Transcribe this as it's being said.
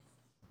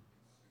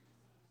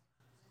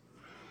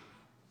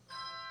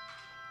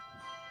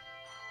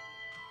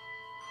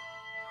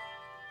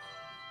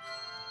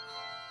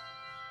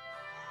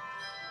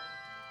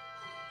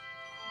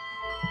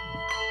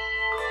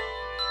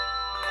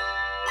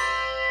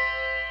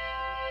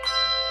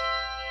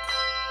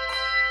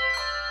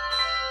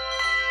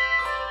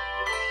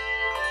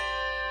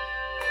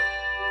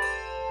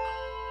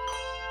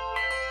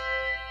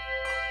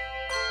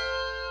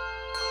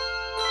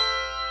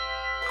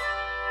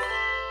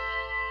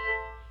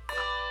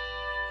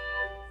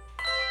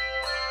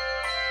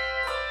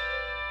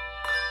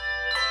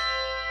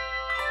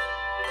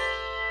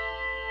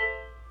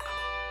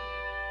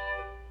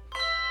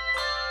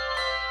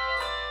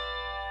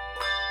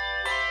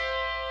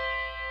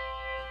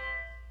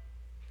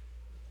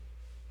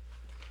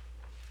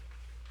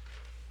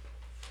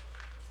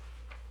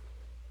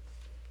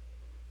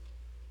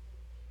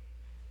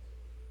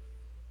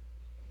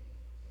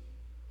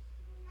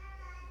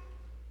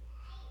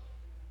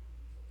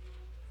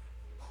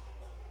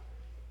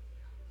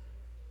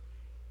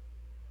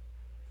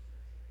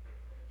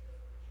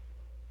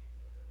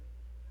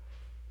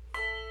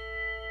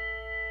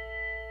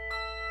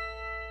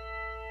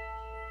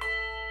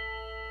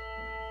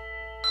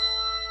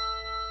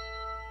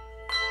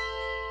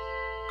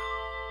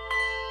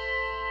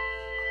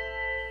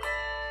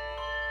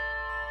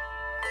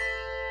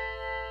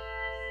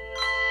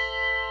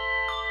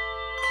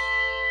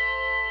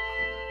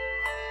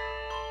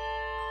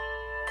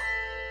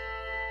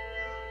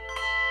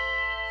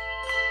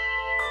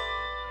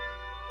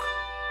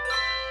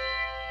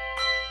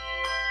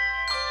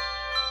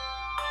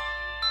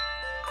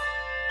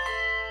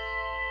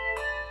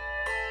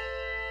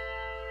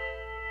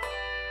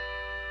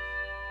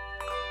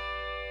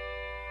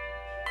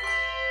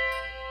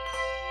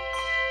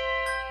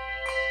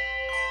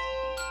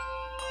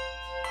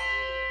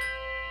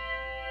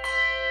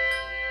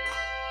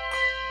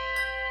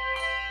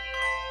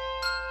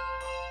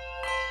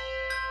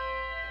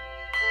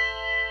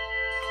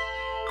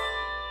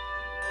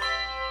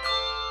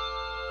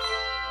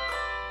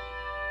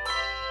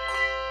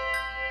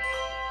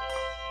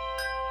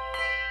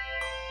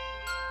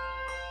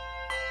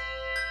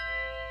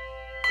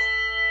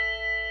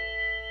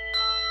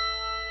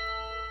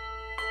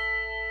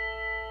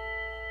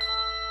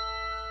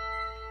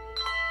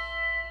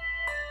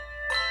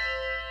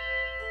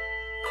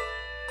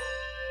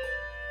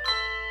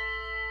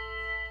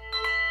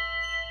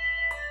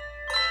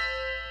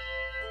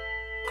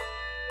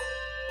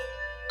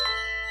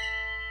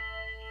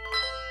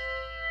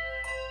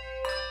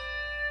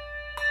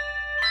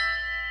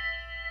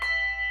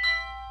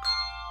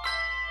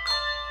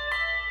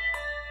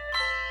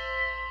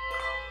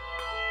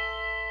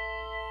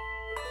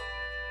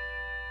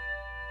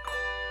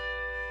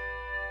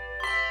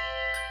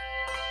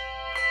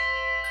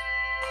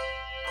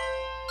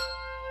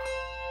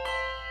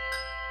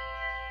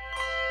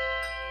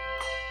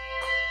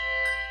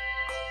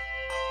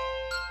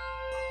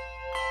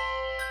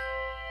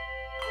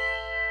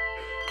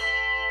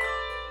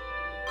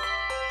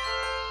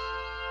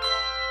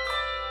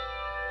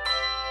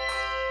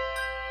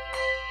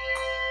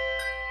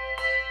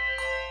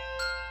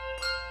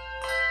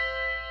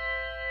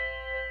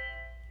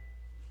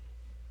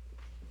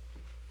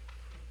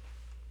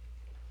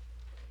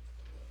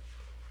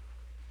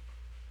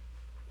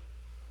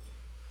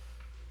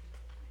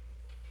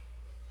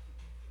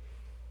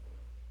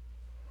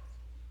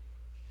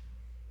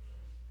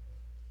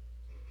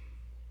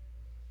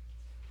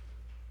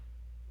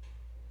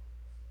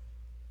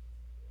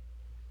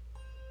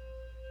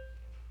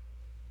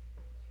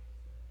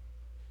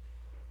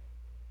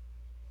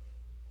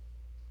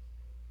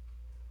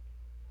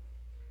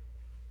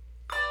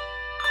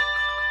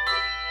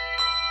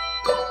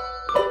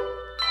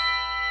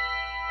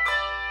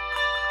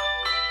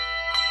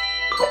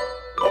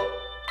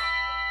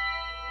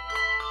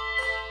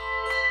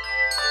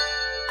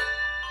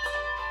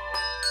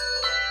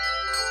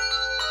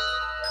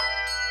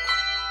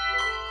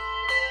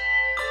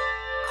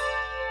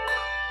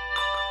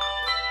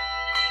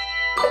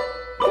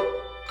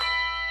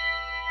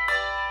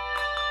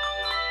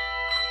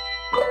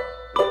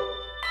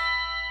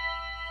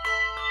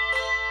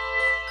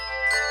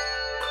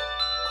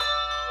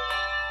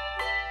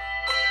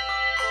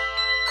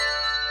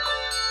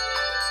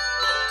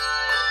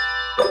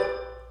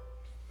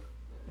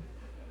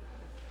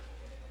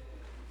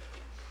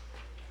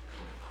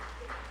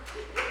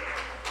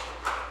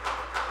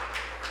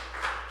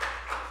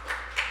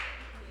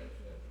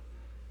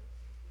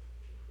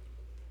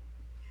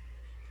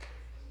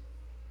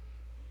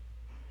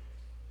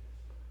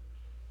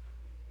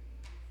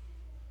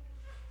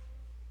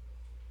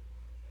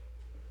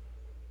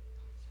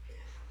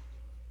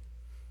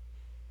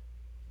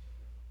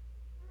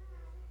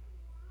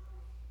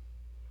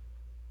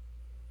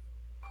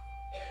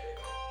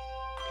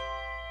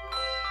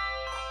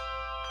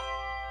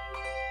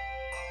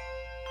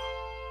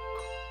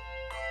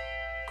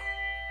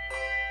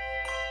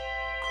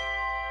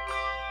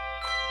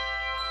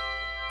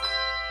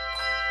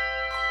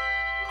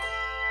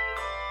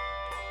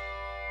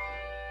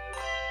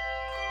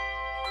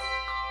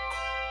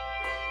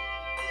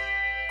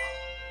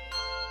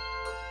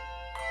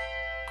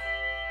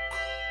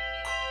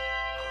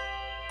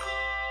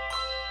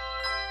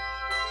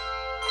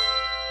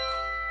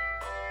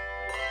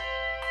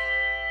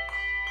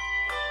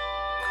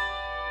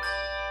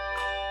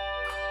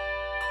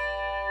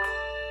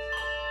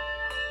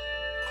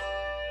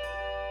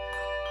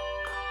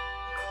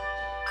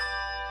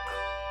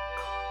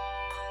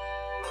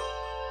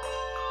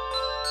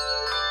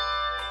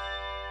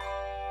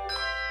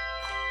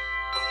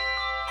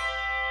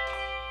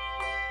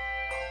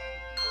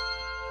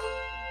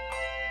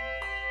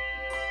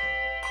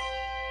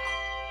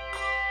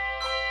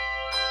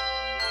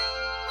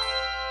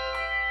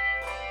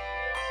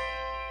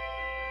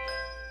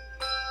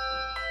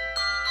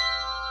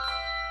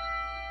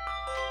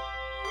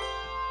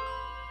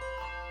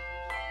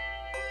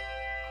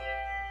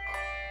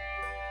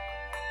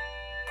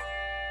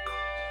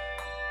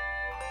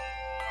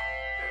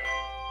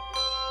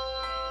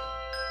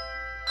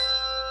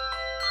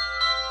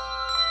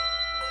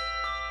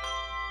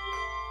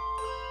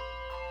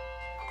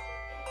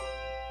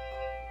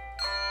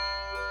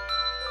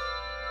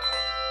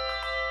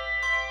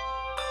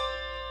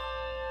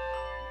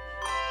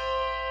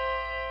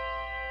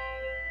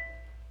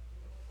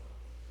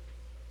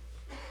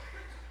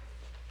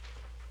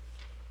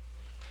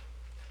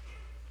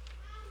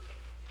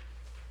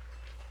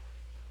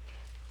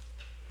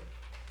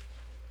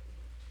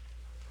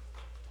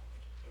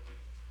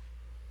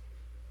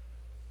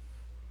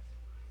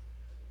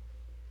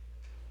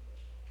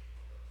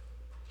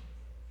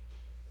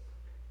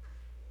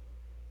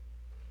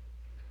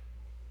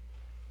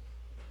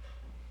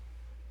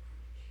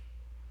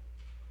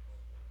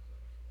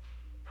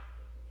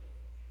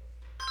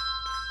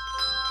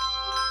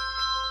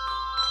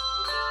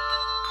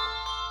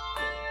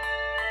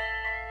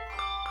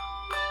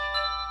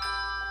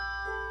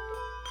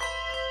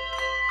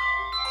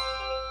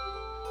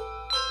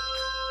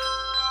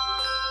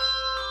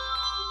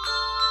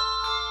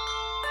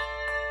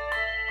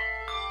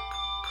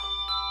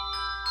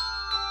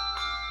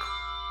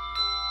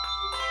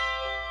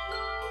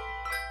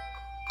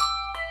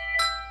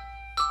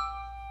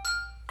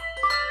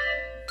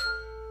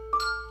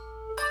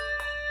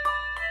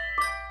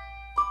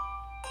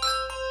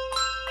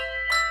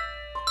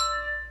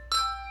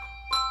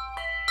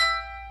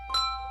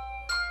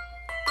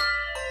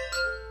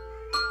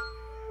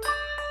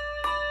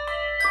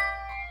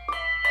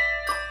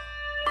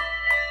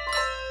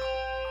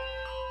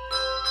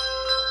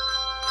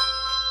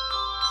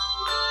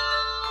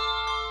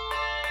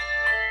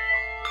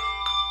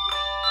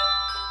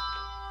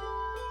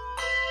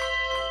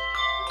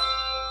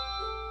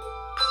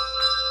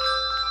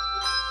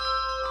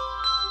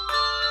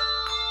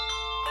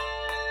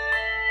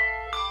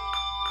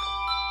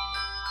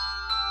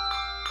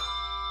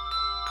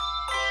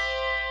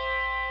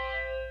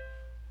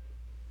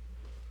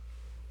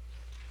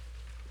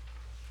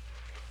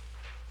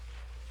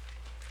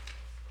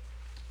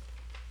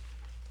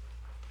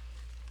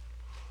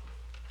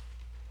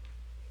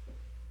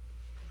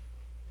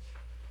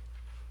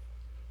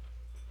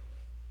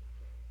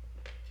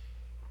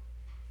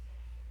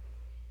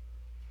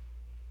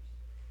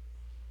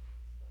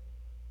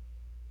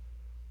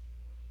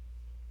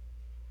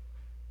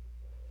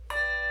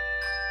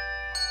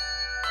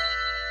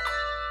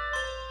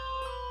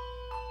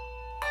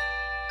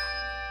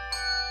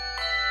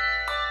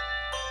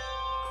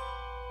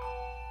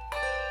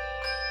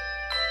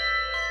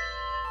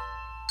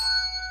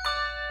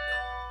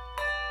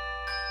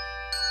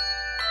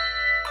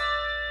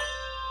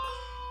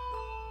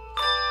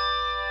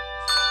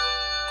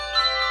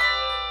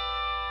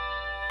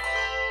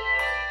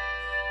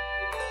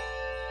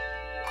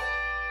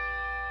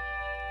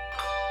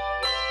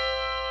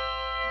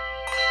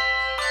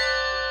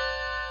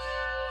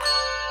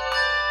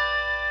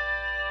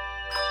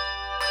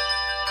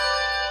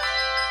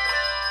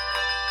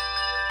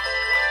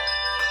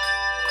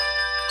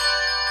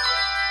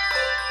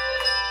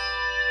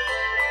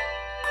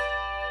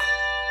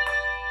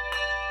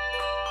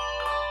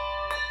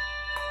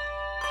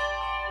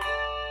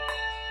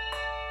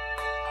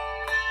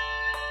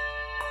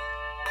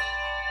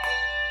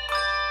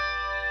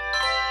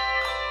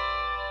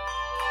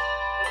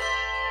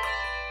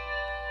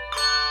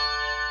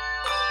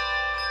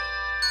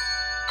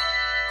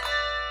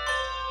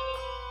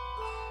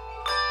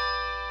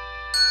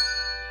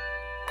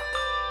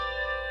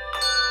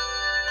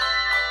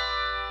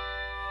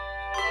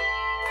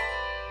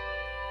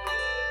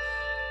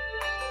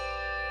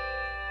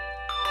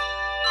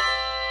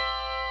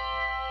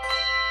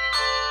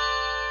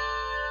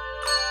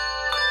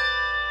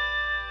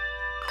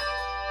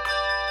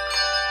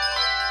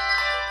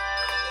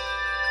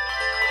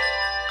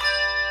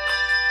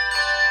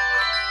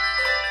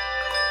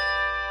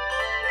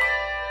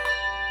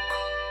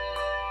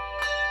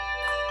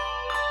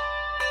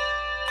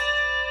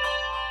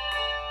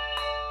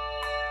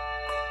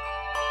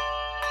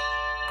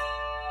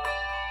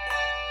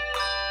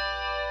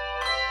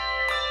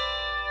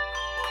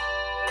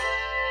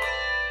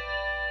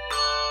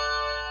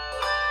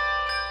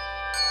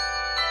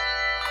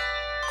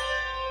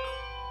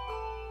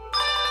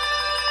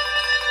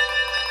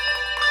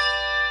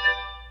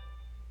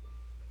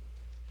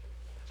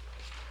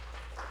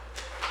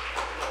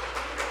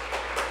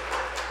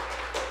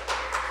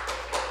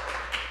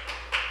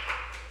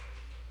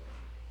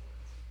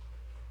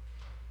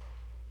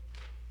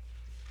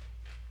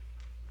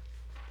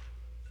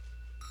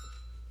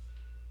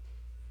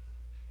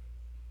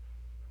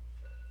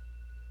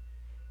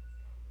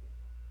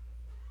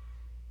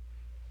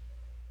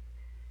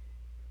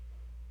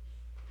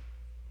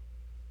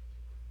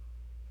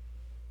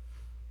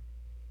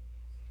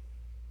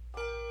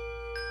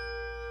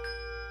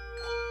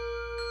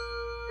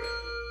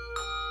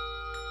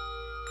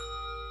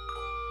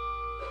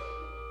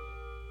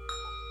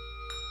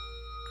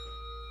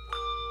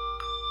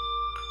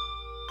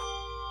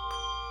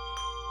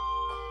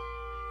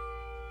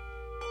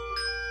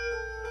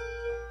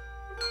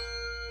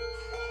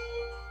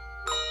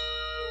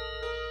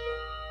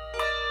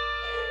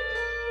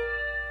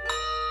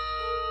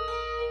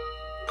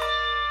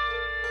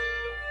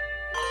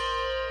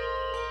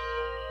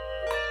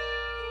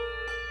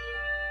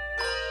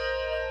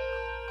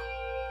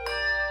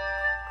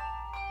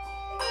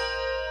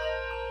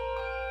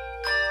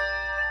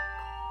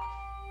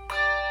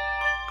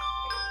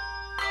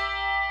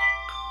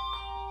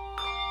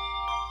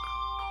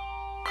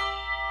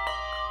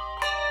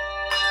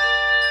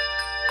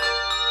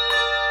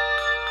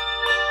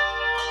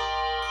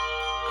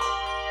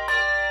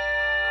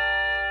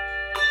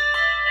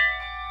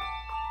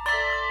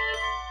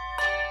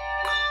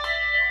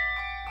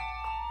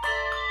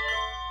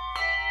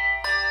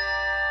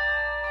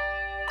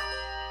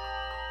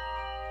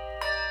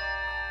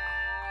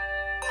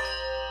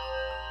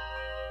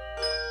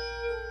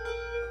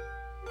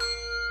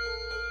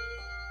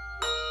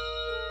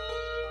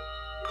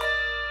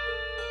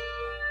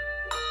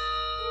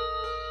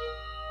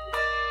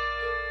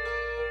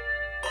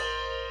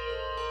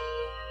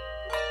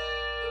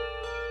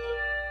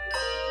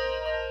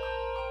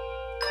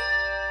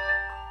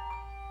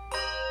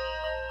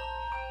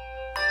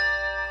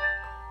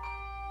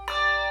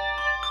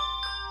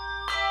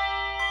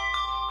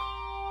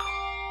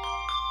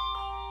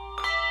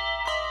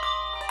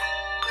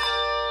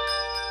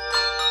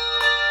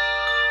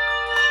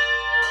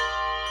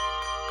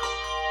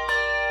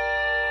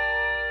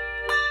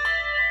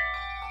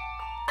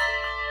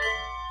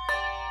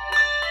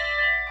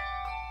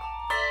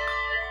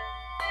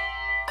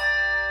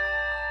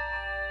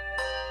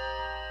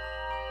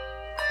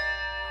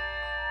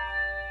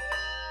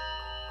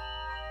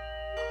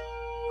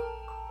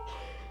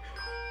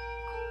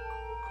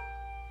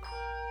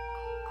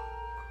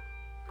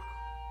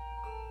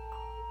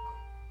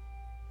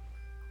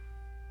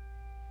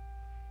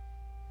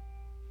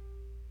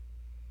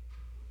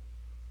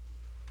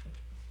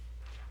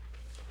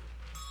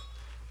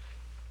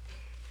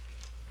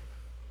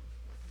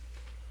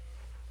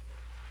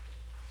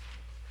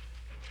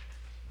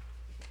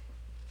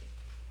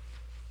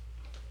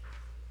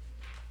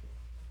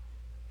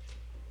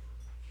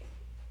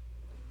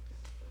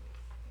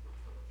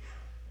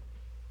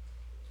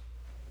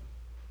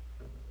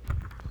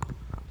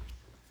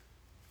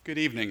Good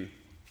evening.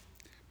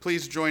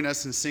 Please join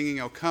us in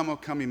singing O Come,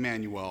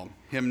 Emmanuel,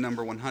 hymn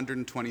number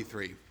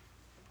 123.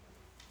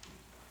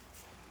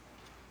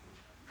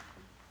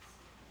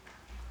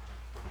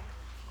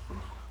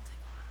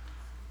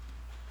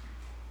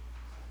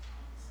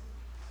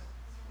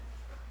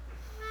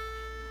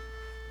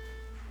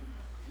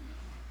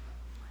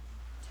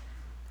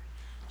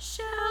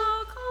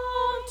 Shall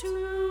come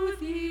to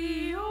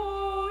thee,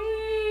 O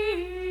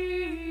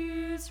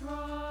Israel.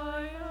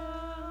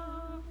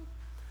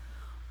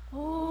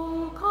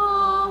 O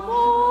come,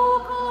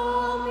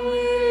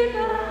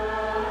 Emmanuel,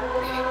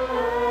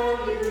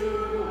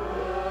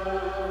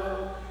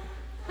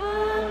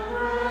 and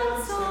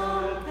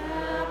ransom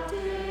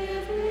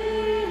captive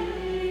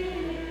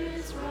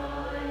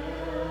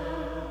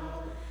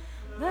Israel,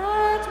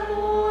 that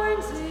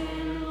mourns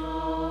in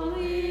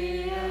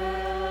lonely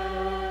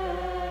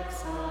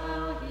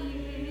exile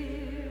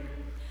here,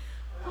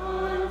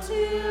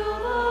 until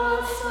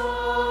the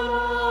Son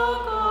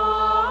of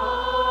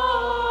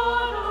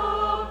God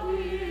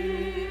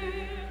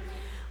appear.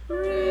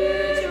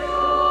 Rejoice,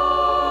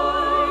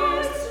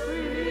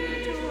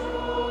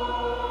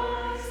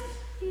 rejoice,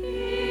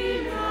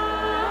 Emmanuel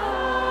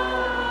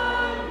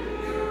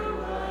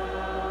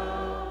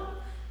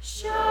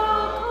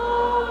shall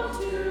come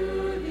to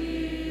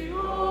thee, O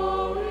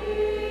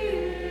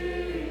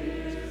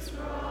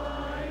Israel.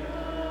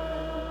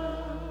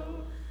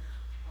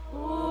 O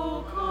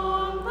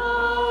come,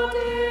 thou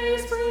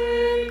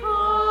dayspring,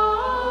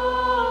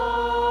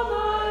 come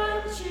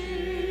and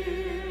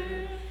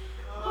cheer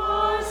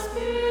our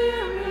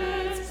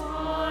spirits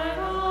by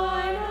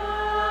thine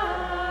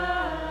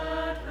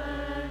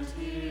advent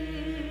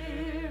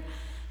here.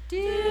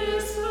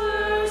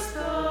 Disperse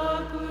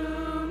the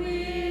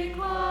gloomy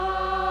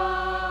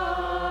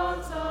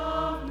clouds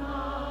of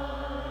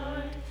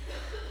night,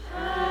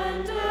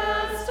 and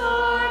death's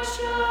dark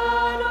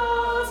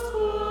shadows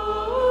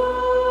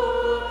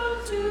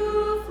put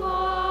to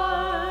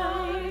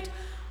flight.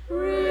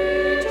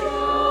 Rejoice,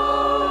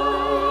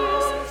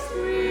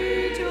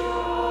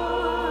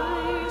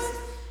 rejoice,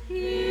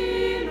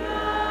 Emmanuel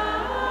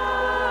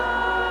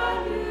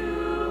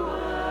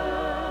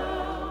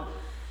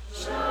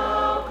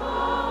shall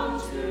come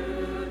to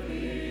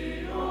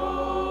thee,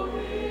 O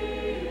Israel.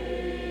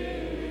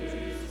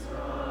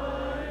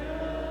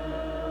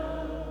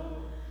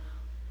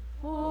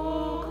 O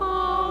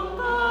come,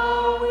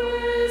 thou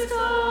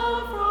wisdom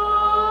from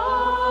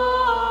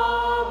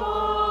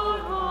on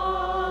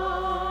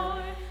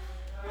high,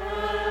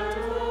 and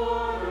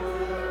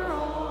order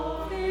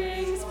all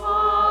things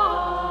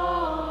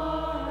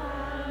far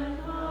and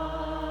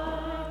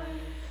high.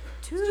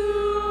 To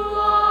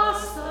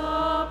us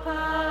the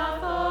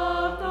path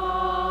of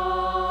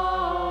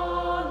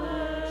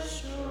knowledge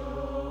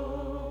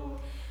show,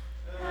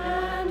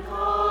 and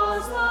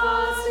cause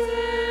the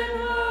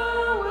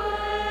sinner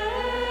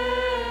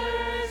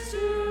ways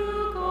to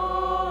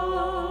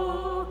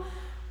go.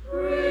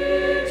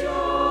 Rejoice,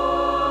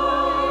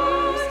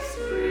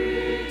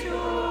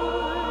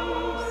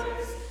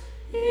 rejoice,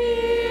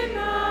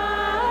 Emmanuel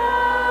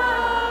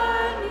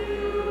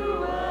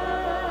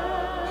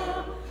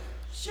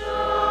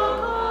shall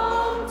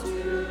come to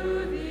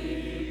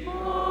thee, O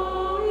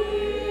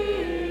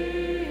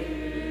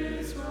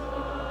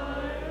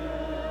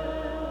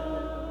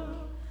Israel.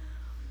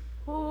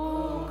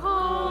 O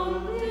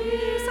come,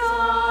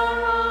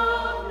 desire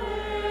of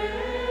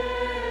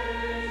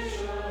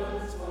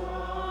nations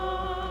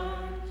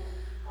wide,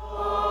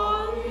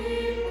 all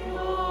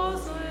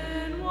equals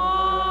in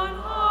one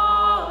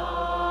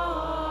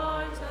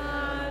heart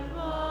and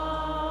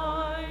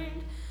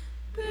mind.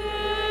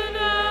 Bid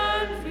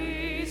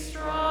envy,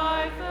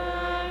 strife,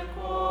 and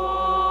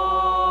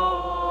quarrel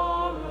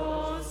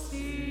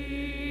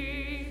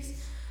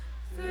cease.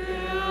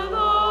 Fill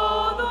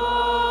all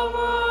the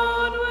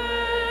world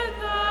with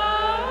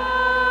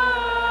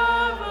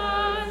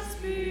heaven's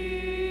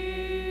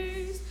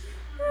peace.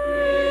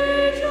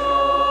 Rejoice,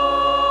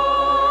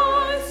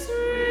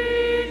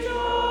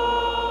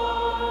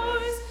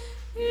 rejoice,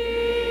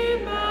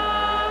 Emmanuel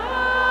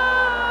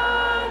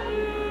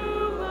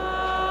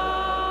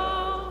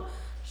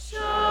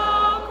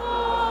shall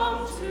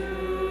come to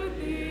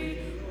thee,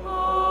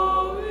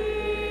 O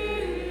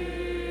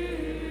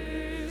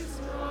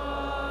Israel.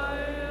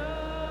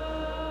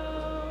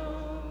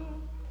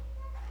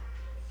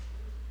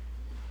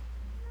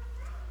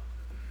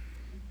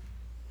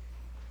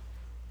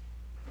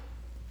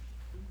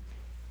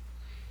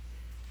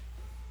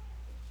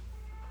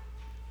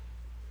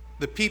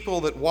 The people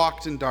that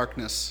walked in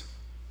darkness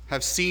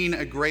have seen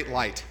a great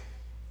light.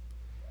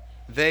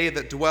 They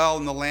that dwell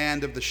in the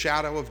land of the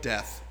shadow of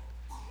death,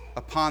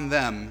 upon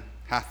them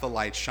hath the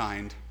light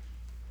shined.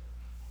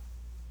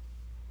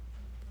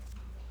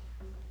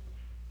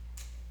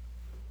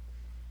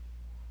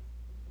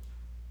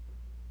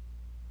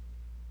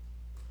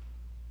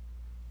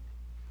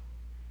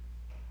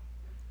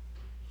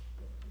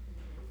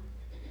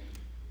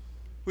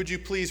 Would you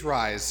please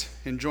rise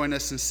and join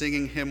us in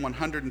singing hymn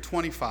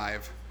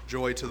 125,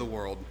 Joy to the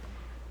World.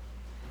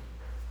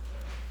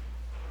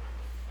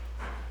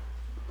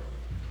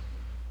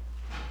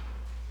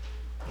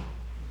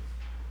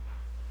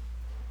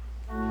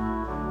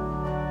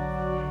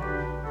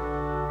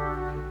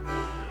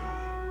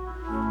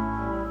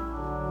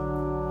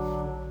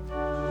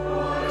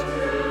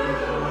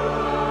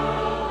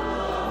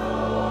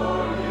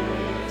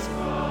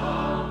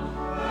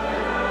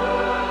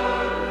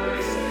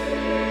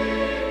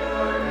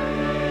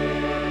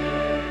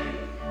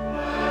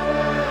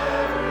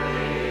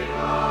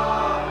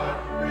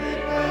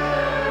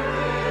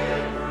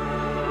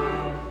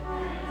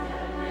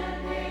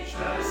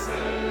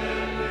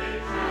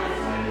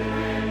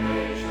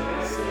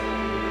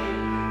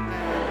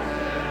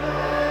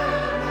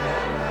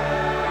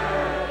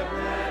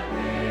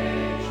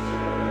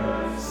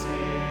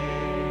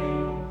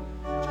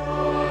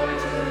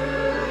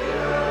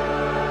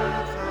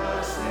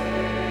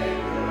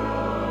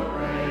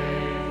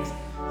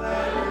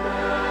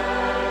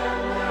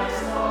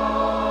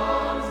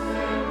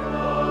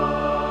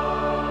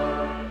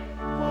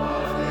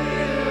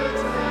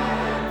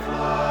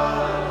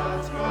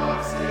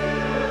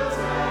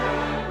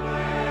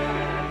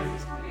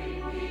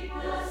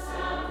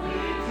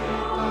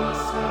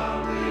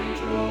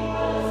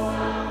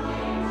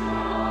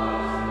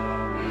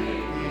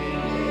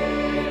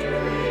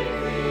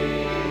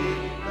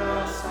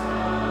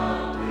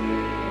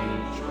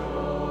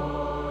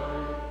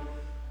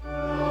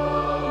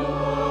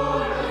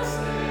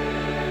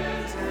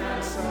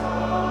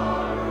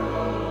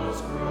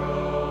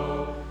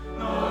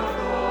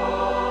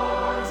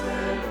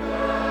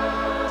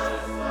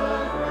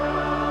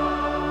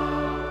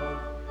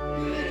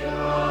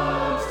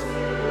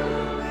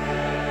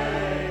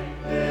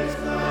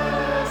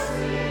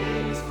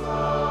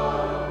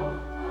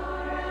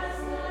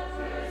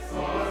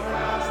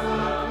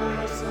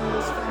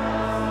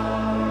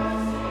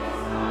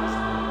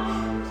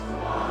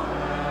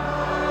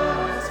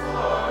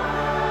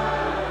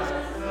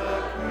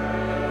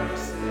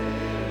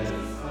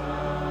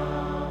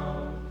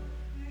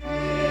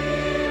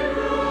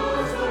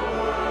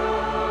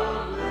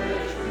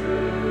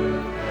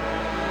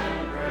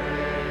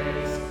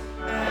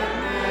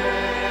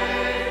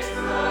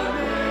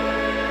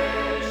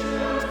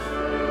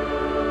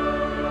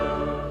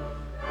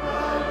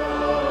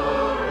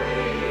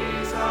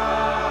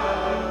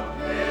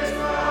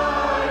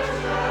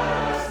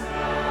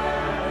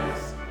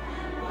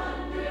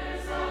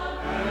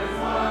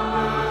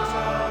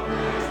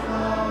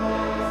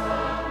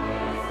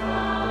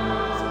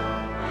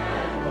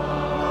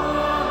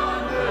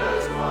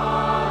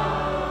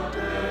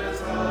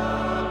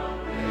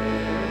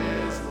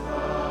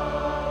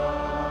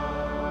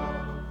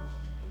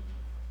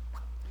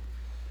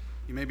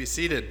 You may be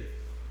seated.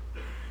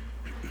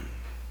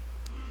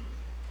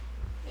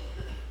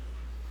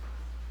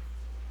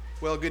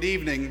 Well, good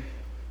evening,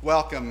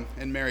 welcome,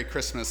 and Merry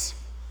Christmas.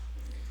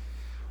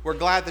 We're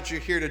glad that you're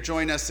here to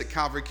join us at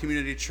Calvary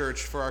Community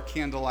Church for our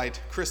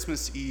candlelight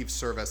Christmas Eve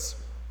service.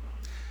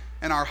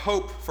 And our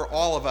hope for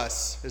all of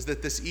us is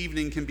that this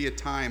evening can be a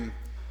time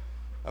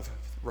of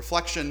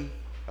reflection,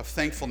 of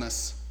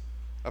thankfulness,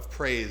 of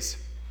praise,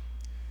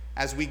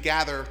 as we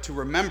gather to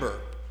remember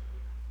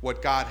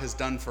what God has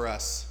done for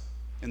us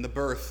in the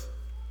birth,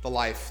 the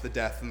life, the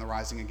death, and the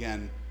rising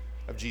again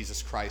of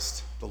Jesus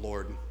Christ, the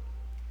Lord.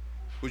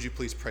 Would you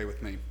please pray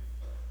with me?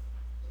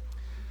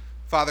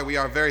 Father, we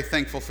are very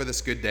thankful for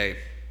this good day.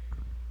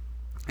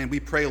 And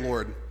we pray,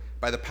 Lord,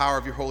 by the power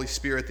of your Holy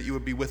Spirit, that you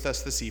would be with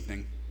us this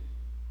evening.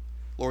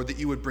 Lord, that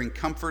you would bring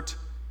comfort,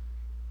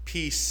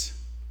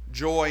 peace,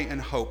 joy,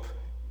 and hope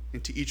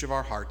into each of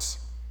our hearts.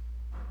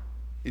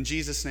 In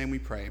Jesus' name we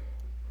pray.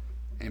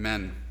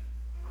 Amen.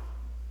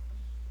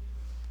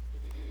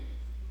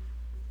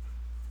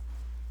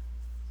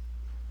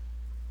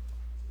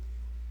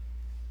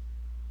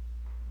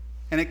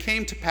 And it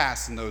came to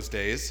pass in those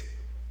days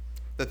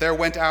that there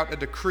went out a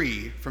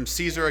decree from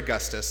Caesar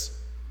Augustus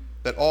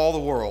that all the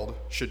world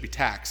should be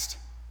taxed.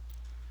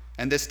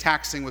 And this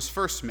taxing was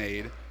first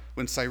made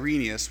when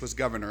Cyrenius was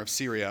governor of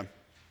Syria.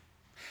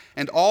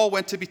 And all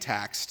went to be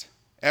taxed,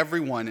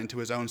 every one into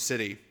his own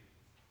city.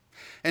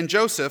 And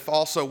Joseph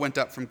also went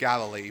up from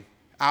Galilee,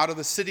 out of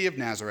the city of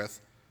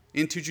Nazareth,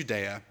 into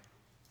Judea,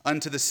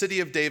 unto the city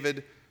of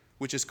David,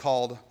 which is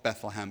called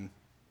Bethlehem,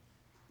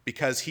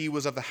 because he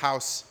was of the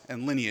house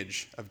and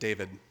lineage of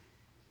David,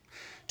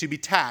 to be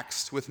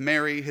taxed with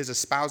Mary, his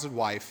espoused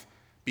wife,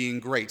 being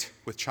great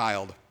with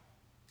child.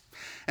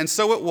 And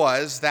so it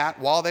was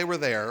that while they were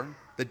there,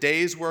 the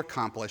days were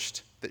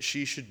accomplished that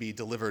she should be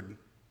delivered.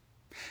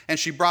 And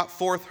she brought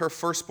forth her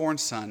firstborn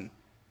son,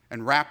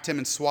 and wrapped him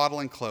in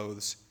swaddling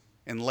clothes,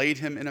 and laid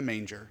him in a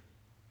manger,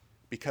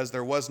 because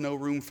there was no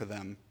room for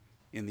them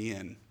in the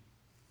inn.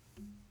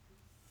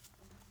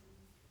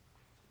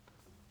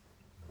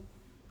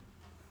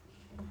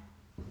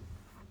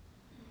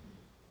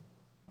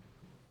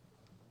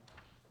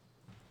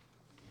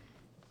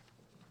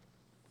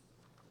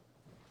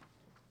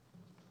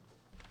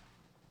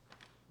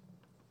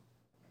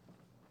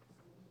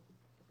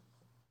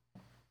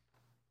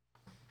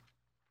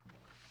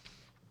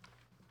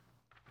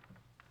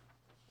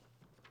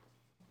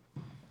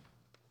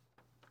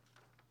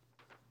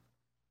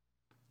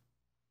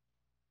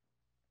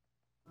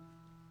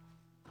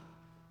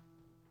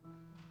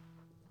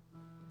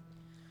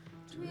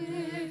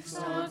 Twixt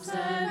ups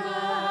and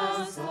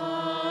downs,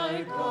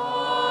 thy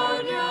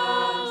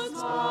guardian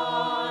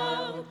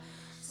smile,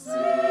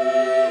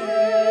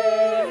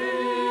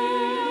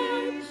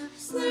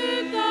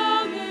 sleep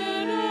thou,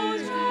 little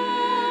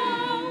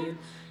child.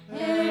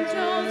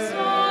 Angels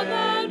saw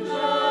and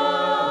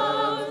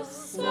love,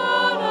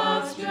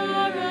 stardust pure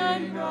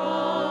and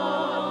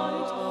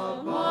bright,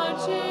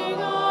 watching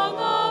on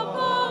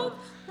above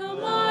the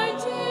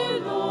mighty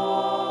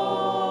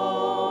Lord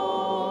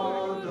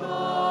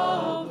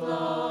of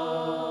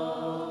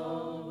love.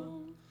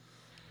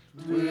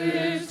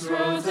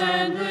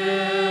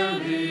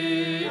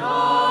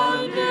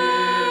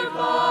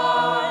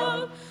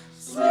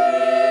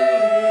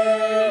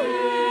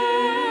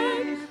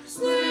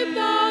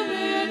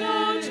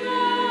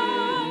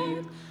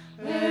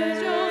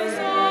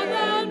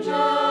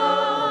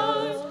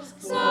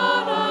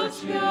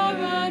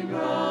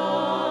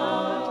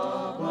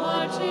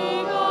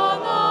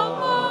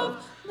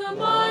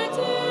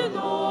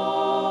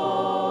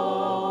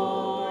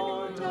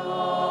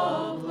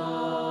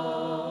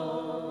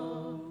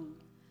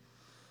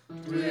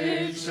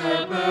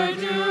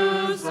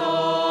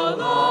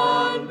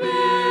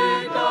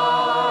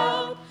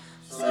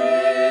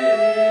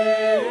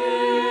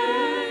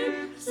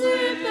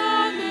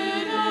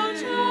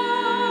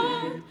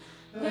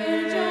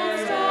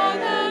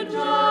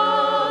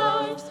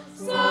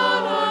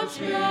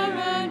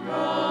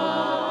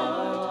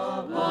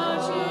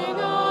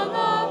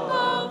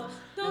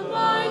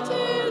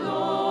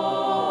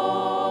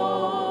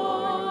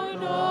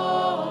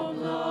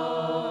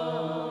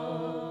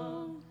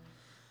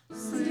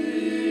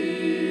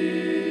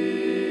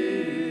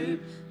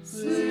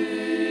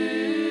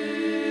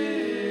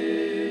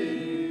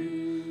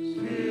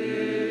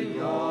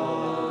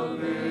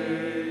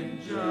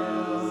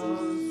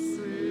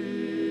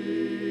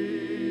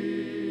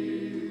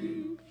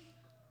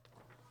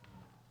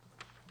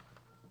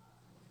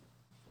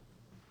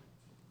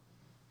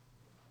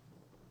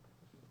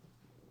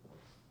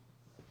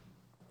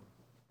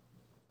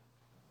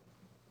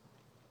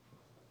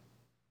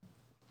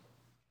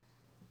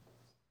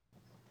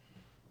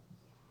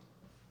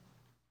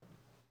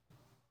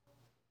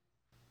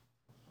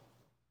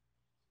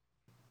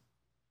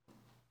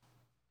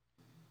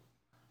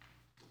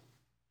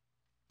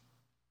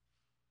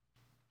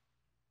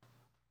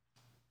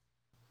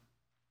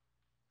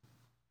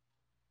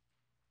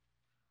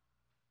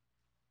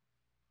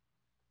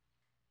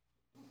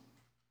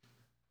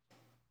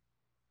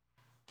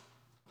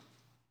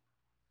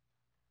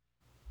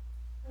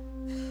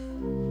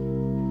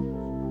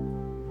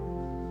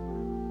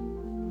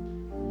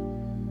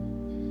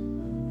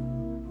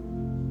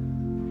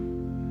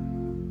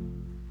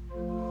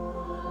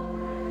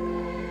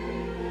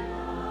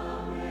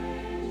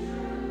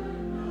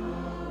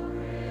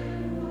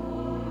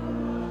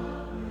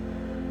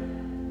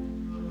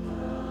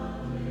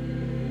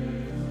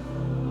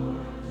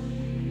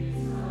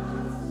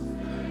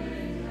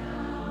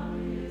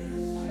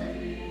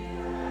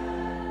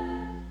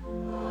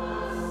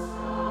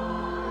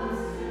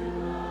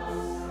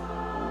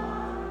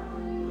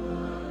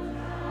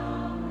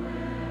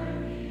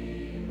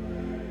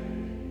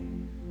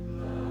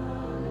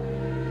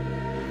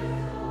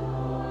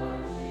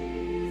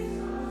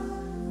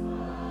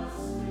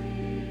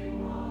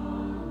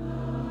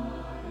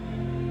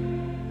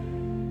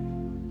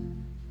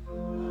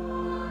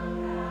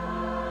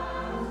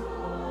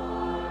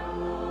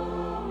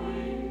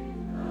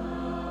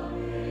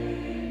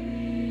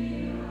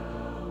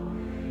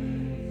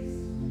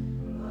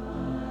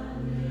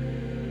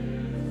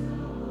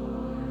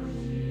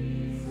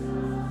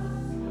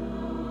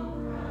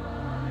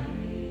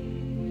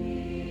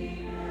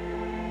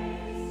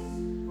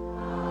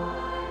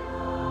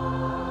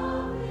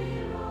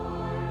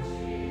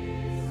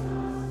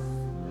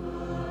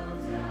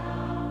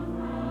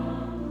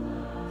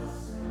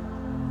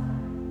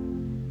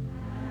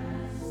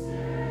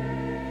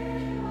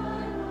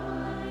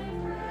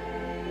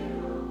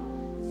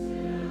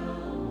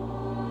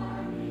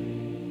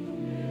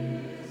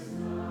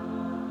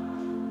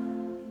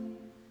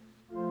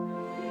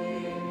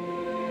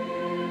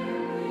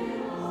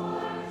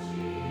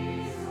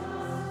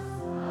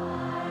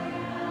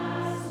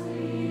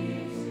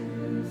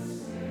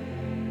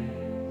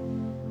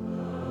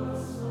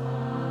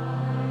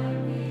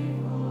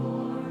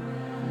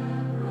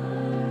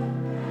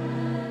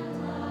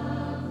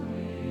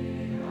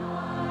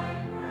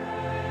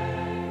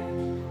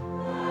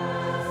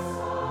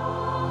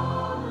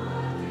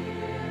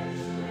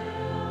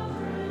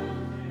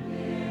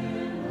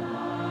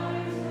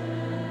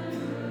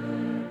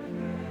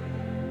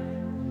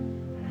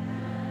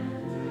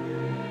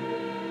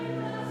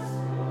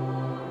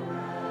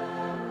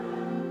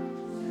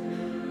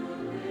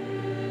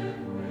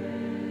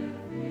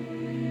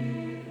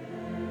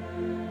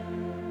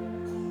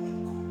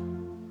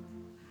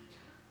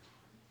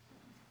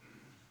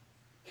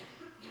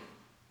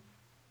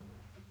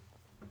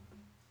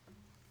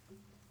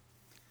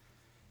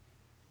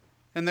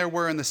 And there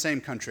were in the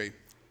same country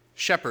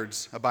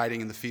shepherds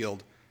abiding in the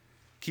field,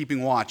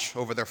 keeping watch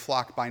over their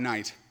flock by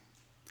night.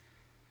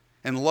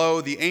 And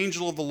lo, the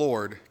angel of the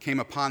Lord came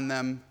upon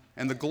them,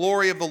 and the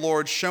glory of the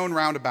Lord shone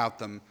round about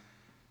them,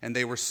 and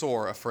they were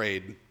sore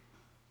afraid.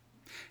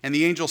 And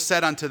the angel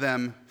said unto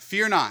them,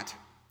 Fear not,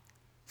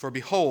 for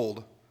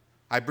behold,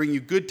 I bring you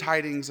good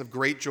tidings of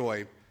great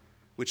joy,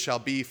 which shall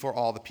be for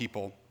all the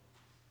people.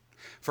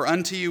 For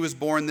unto you is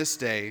born this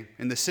day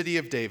in the city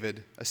of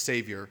David a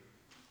Savior,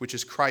 which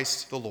is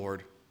Christ the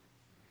Lord.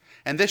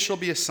 And this shall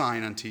be a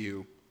sign unto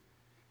you.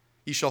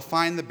 Ye shall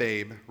find the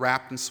babe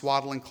wrapped in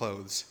swaddling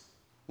clothes,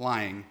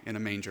 lying in a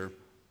manger.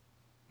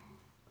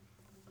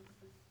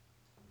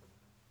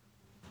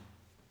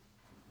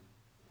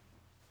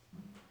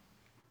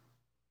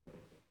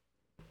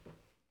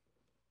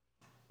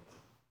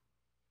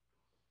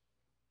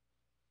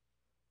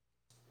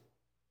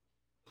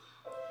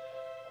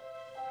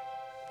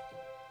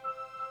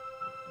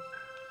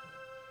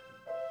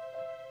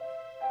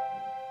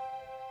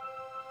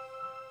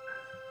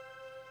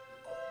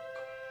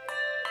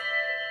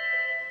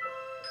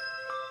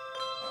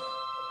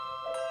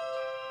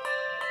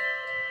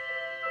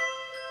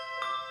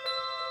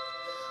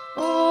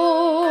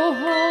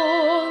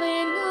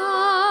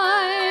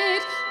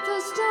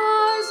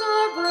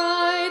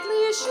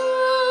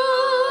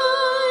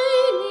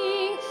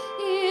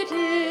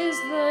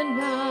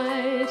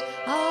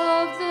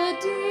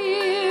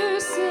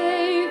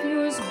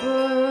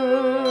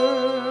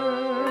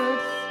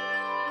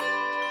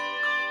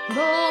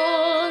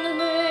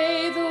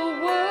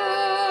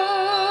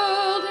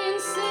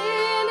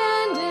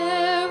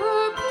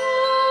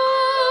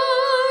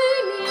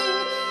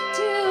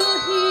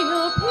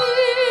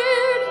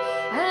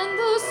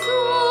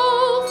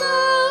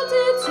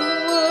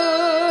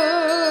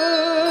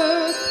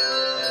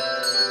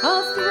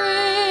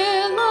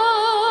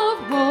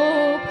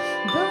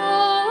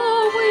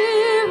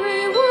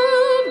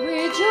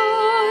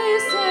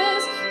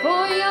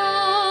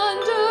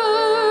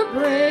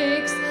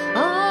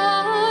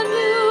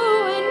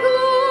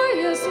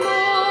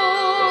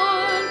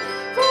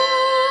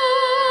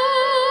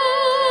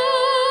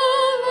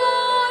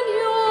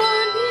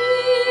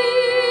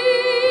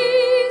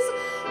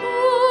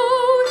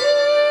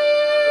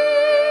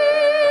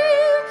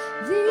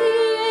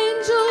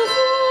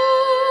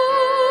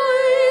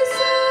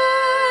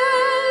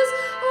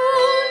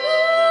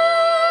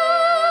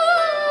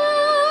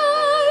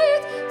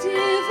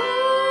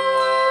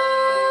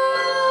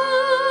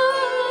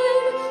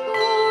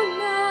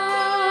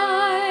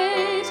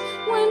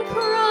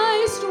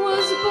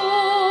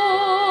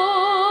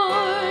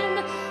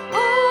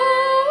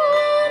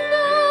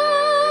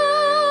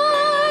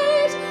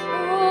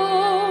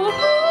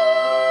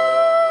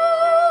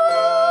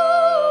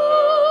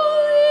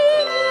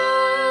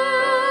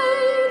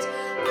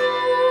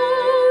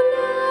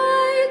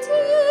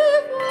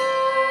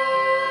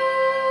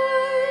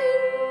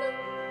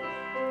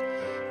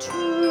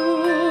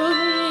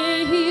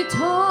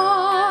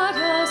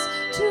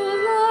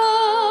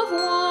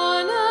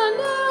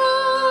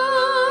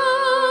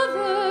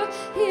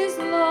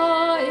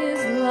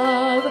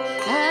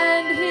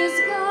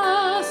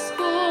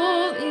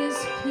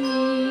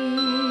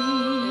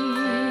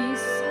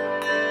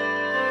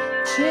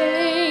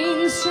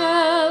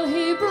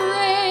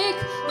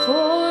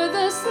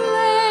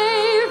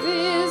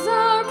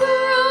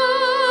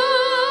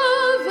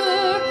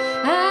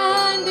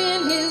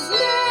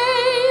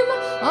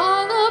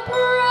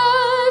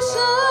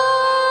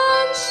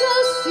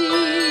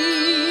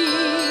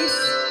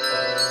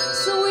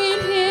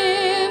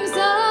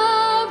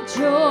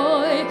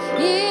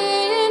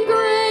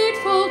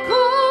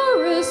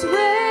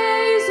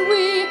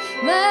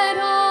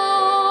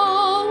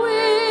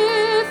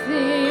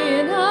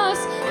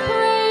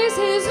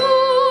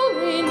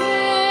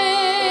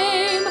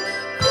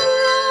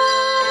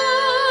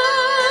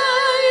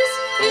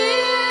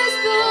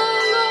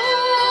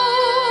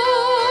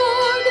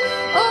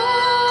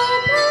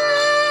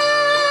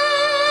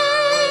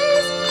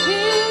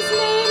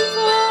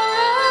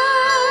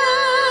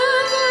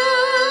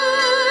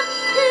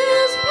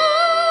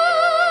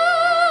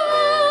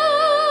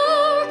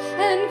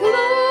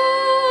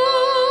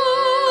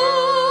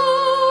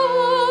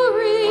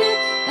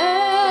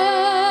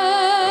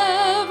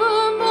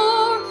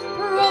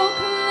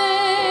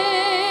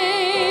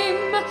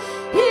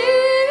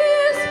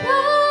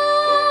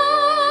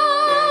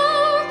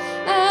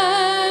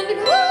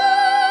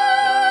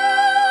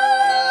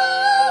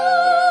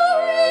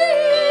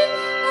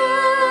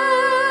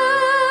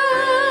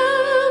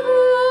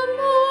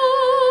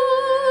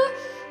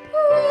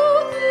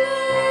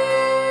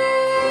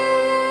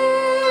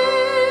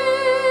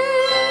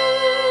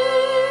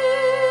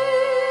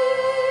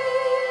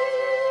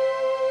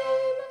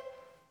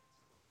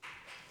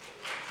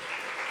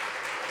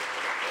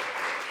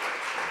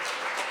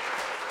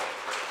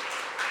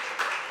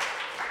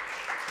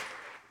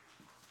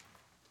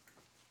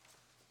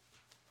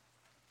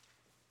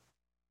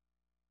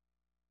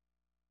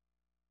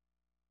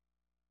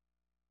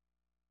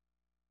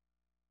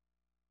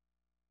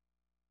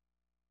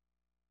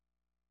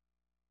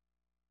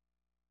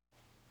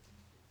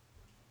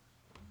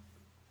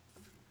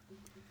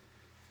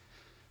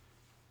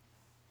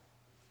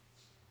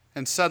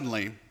 And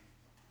suddenly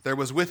there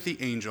was with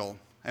the angel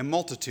a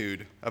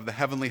multitude of the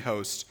heavenly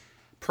host,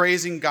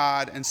 praising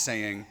God and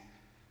saying,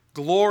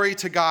 "Glory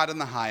to God in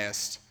the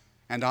highest,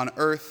 and on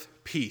earth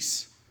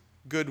peace,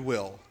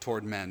 goodwill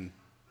toward men."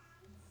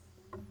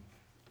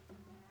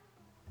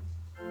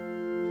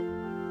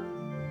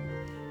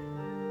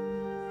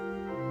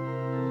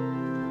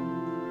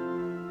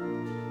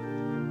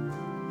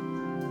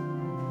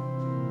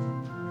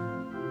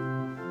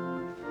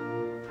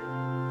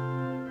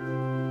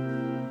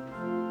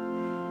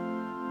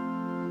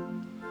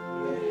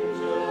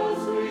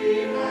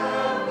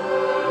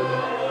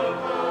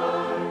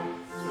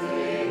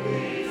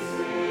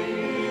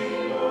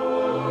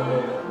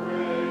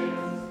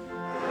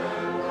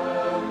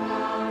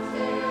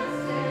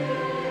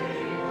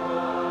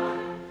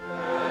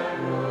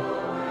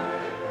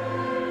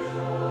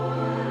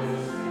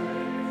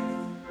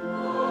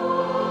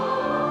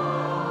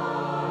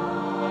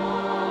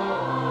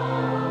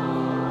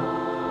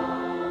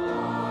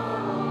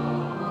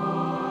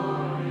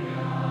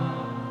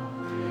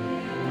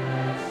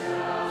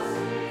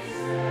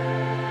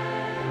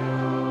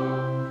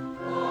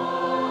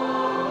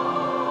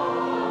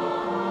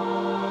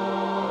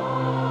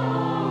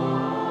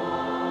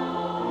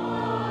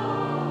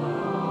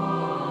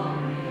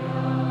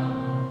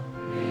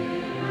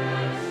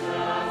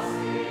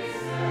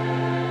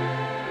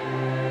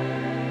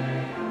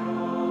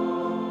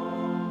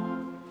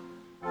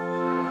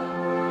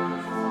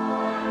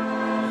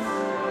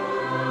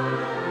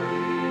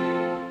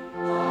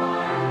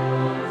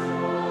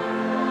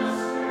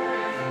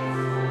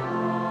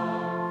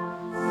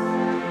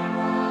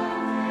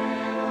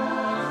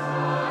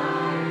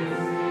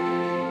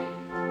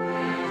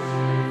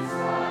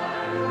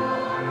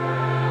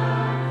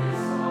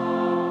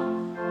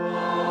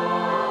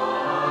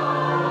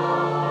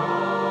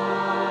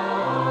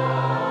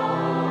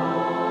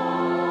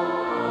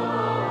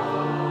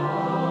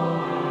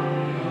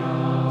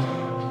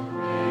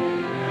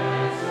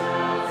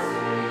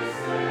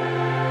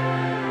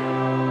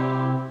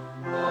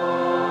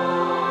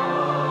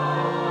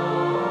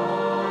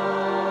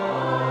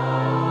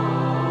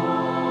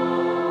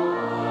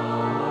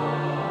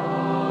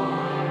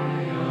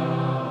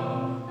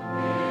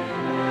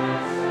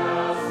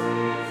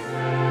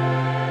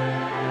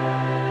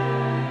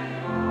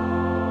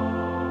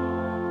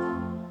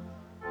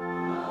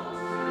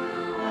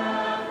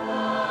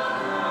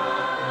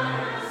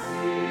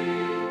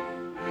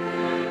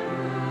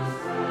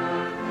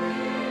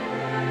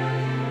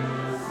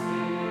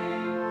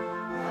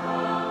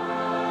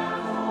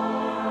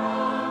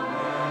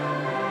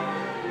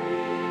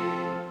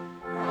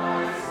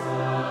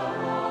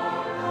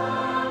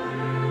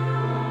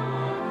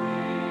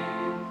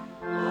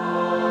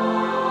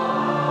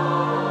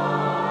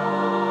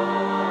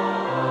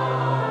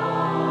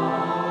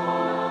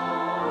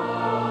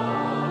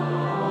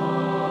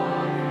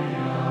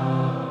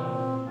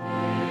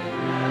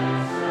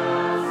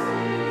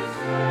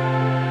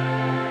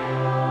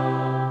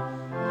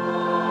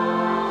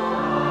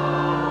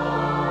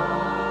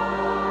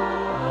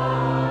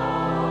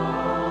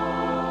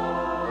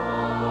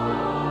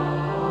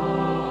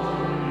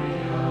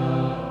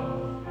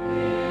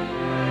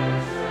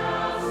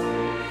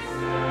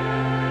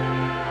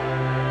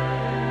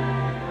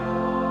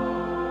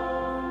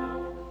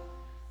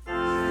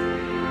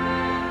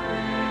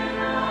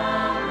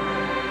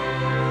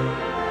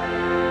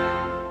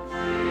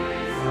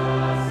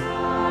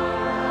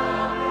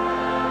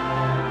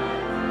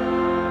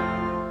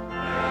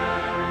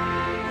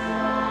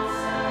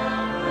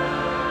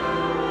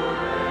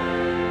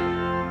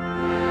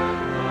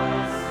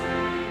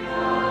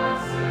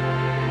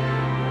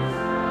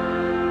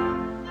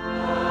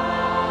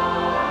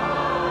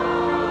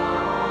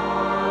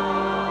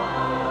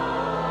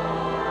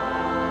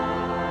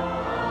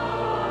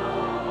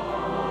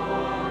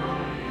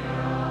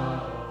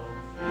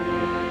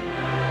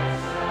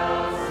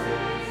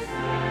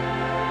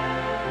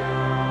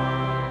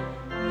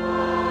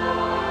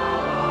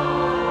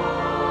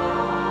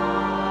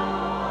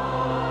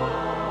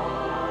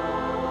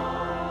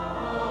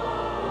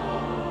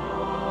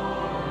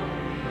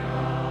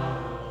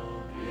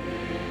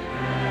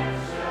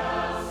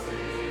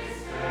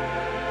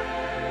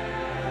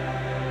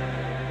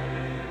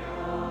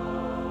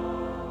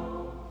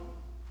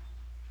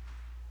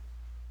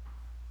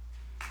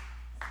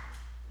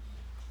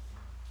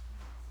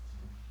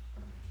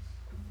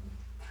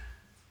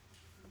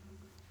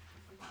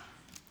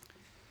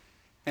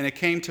 And it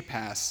came to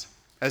pass,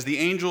 as the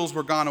angels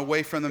were gone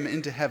away from them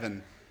into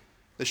heaven,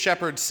 the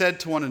shepherds said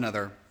to one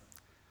another,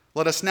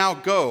 "Let us now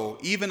go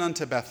even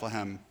unto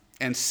Bethlehem,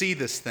 and see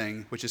this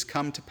thing which is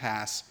come to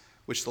pass,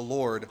 which the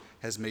Lord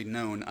has made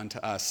known unto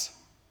us."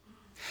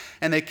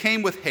 And they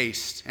came with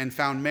haste, and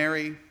found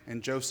Mary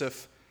and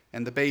Joseph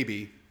and the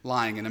baby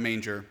lying in a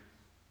manger.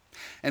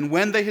 And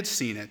when they had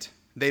seen it,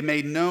 they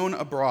made known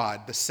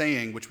abroad the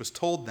saying which was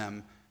told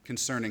them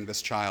concerning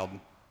this child.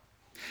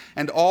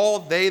 And all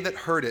they that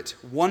heard it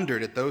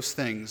wondered at those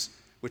things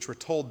which were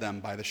told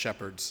them by the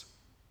shepherds.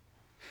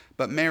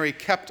 But Mary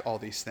kept all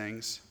these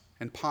things,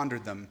 and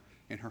pondered them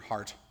in her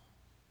heart.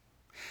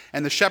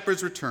 And the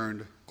shepherds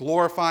returned,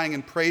 glorifying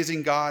and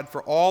praising God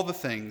for all the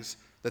things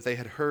that they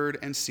had heard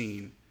and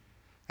seen,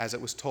 as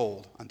it was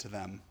told unto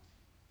them.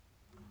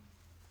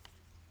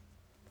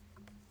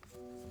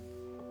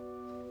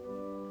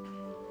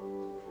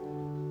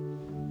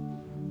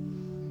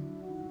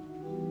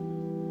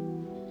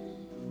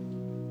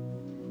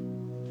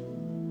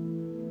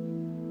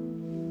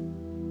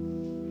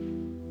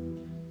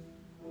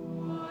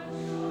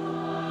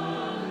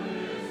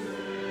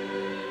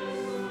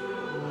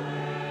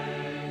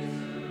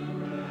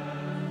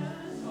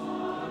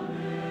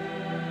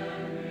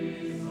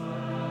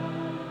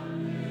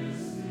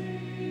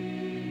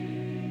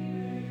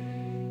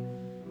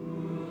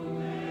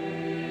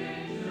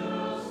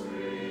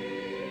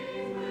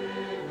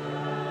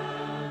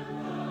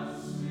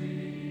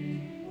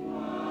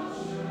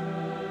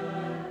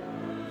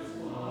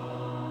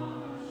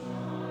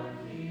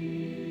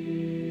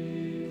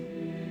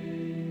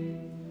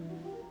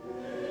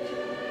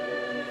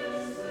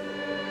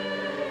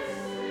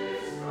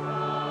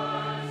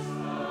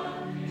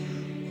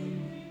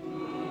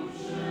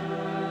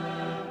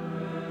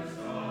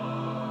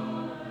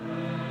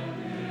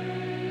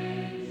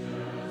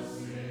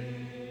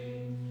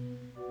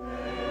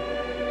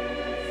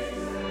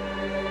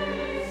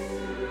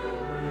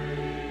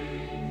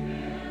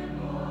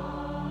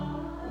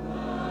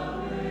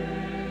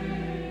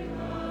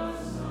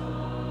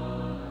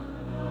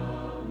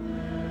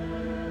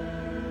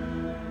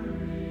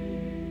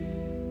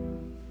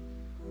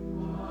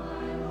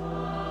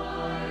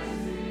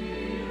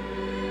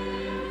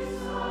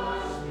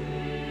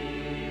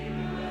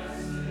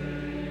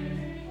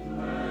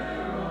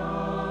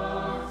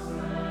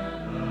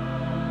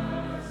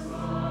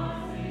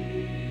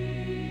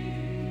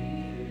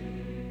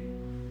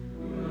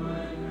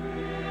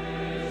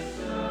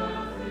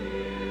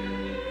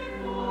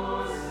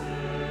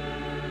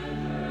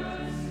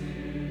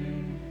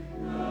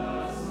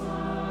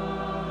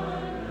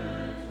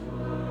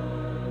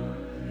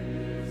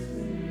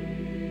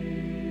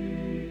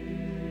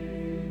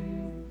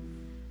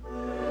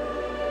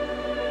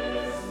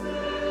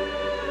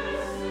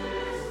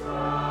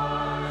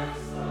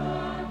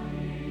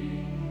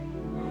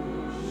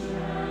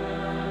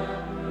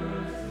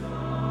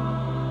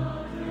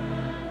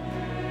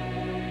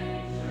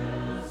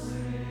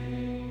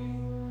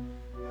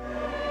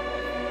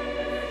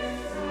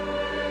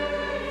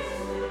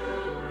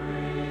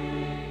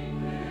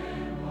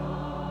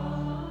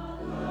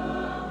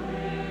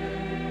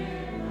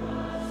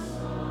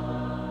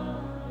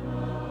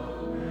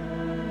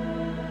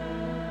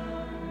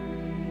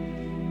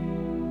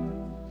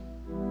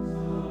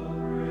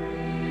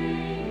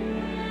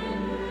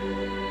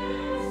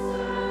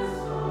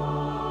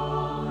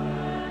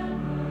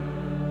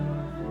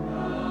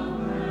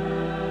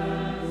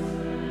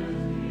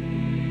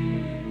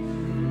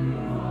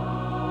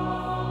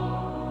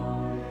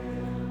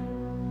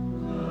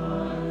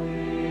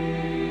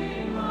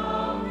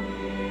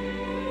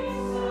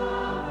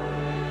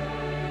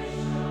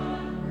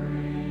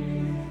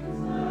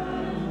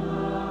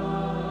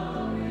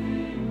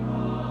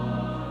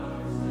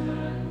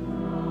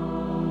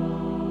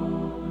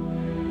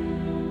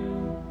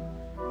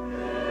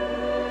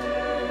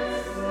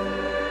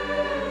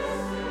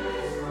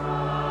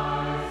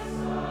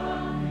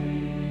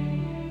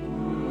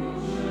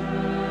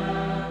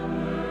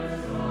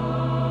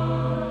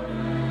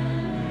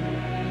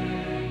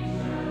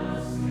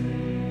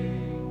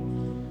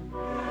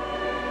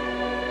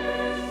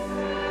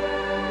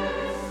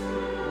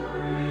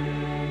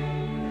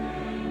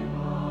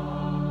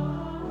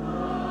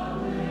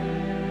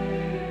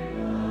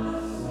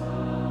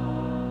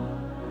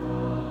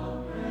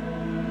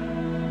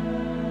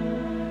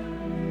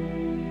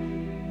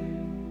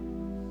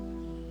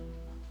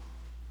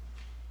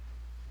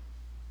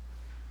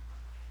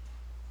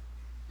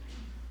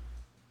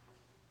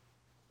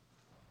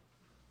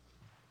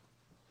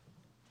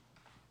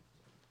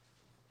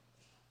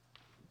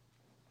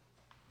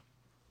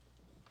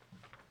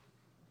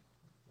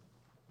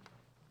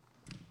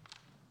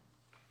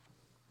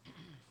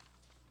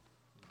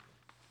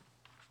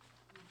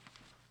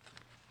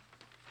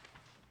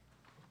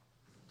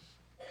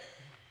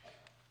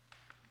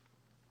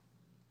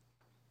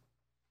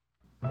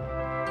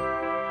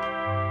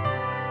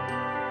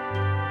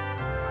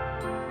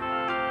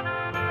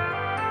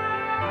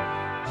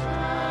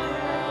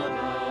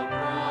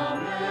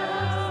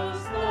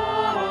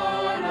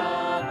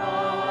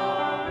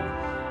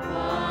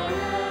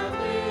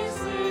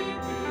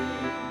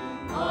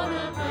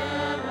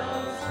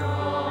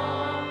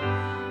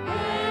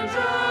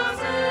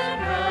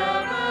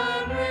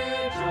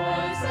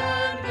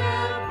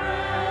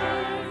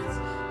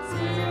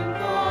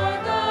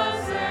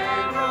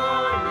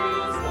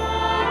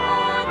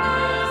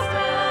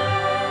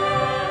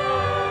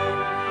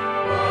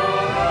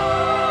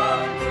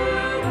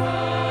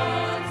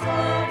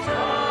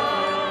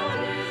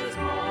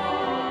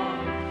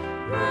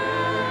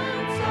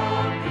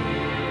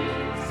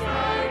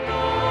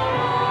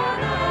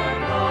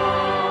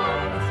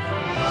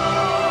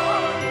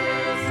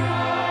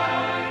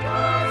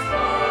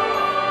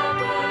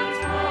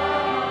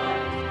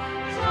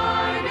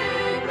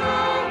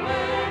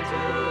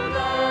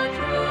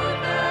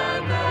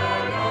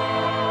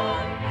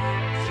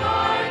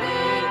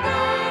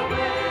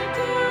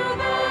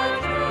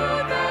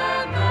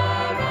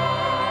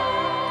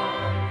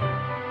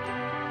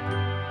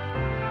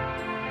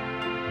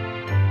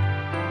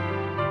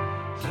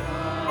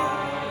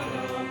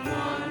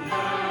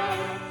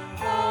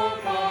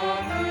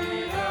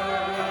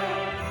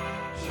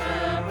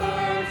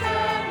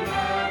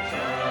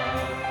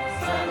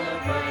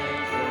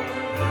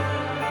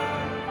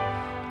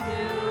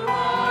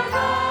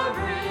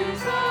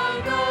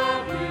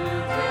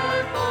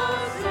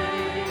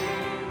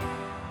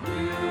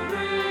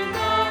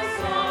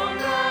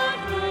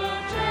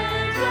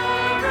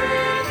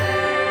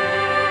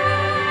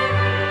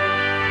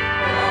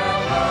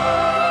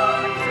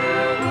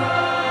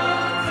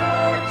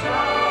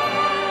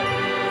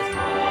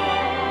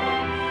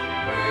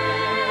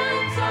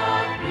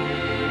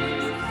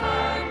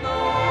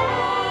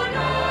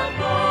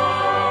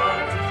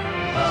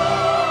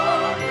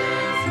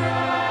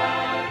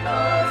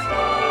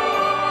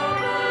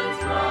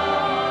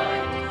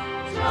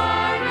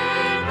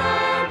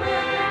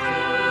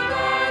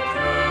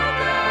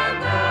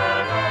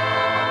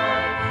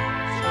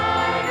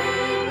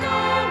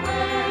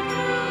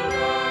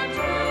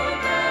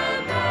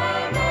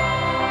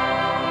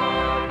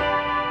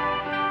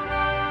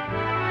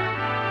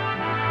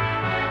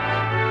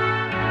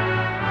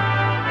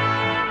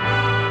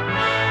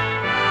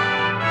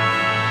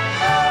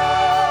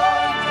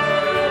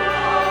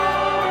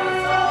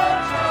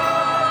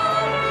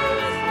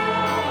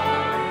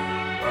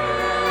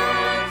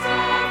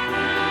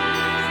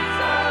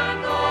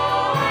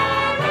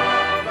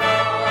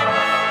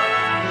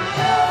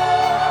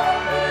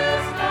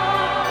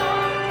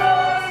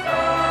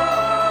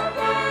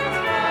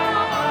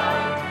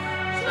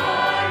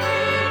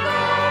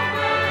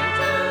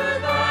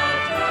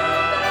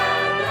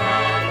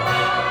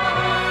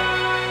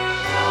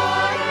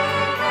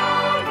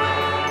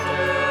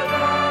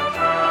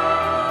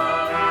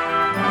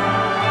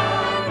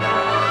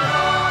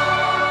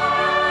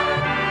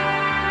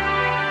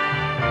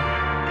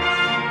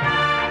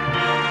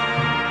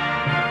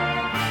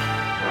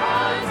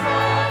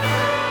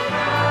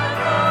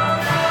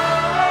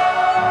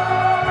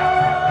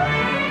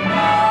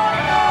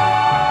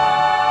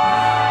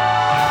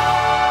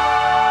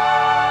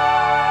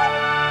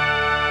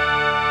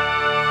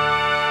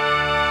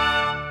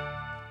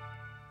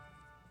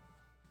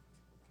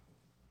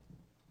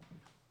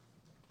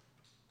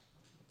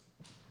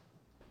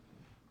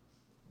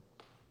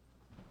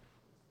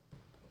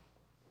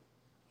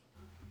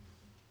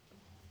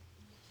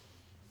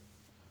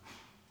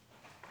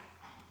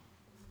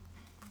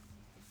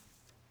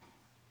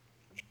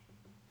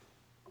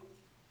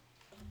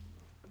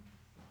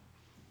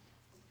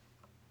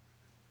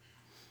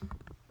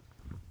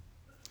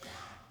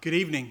 Good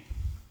evening.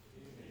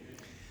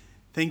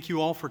 Thank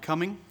you all for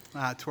coming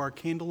to our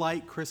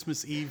Candlelight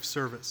Christmas Eve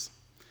service.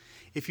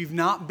 If you've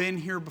not been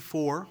here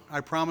before,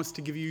 I promise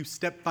to give you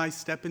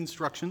step-by-step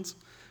instructions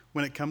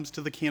when it comes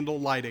to the candle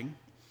lighting.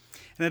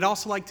 And I'd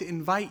also like to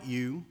invite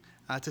you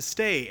to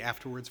stay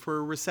afterwards for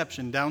a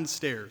reception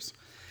downstairs.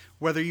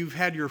 Whether you've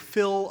had your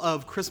fill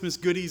of Christmas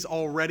goodies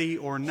already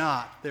or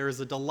not, there is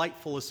a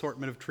delightful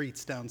assortment of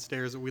treats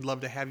downstairs that we'd love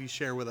to have you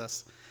share with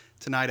us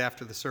tonight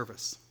after the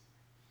service.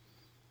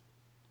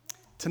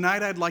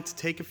 Tonight, I'd like to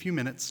take a few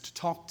minutes to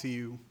talk to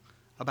you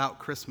about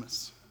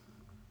Christmas.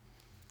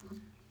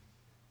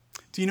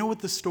 Do you know what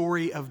the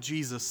story of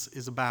Jesus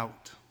is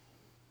about?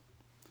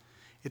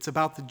 It's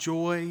about the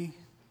joy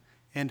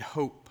and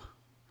hope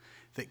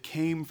that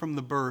came from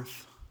the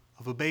birth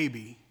of a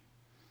baby.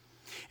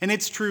 And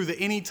it's true that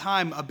any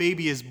time a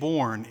baby is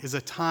born is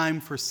a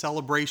time for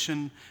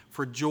celebration,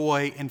 for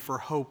joy, and for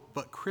hope.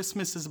 But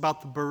Christmas is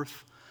about the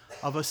birth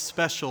of a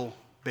special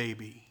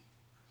baby.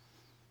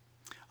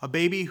 A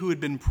baby who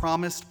had been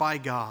promised by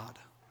God,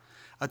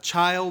 a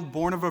child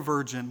born of a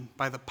virgin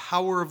by the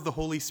power of the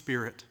Holy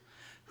Spirit,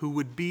 who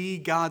would be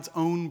God's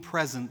own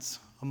presence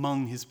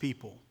among his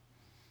people.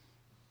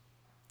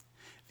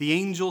 The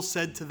angel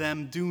said to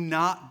them, "Do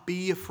not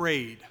be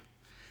afraid.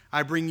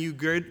 I bring you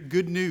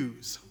good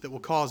news that will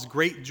cause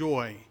great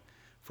joy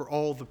for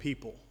all the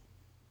people."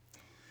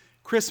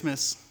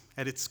 Christmas,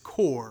 at its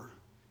core,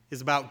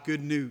 is about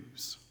good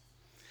news.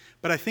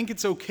 But I think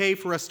it's okay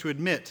for us to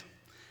admit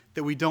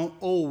that we don't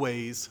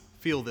always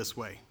feel this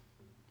way.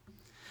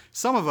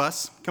 Some of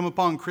us come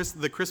upon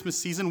the Christmas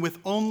season with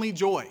only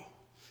joy.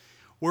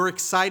 We're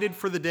excited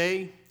for the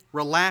day,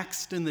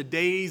 relaxed in the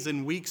days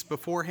and weeks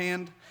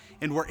beforehand,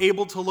 and we're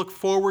able to look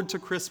forward to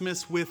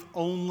Christmas with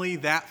only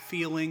that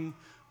feeling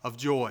of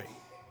joy.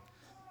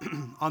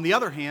 On the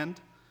other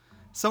hand,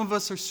 some of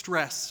us are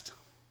stressed.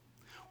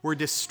 We're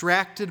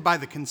distracted by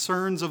the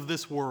concerns of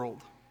this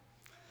world.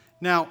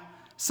 Now,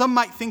 some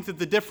might think that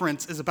the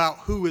difference is about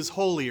who is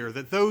holier,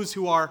 that those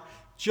who are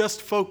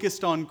just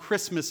focused on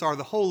Christmas are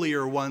the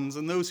holier ones,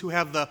 and those who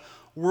have the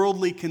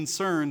worldly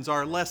concerns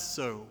are less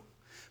so.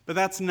 But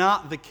that's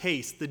not the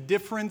case. The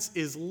difference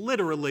is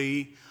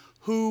literally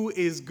who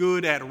is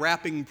good at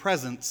wrapping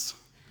presents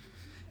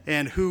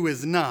and who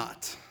is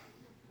not.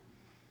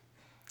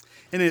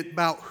 And it's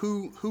about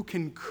who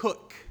can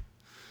cook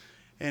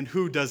and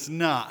who does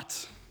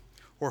not,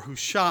 or who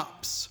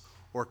shops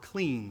or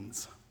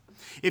cleans.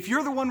 If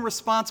you're the one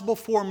responsible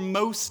for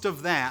most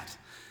of that,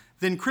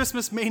 then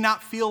Christmas may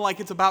not feel like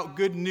it's about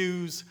good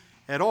news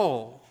at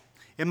all.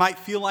 It might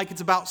feel like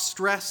it's about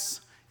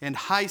stress and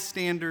high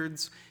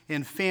standards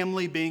and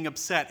family being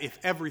upset if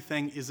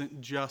everything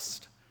isn't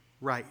just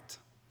right.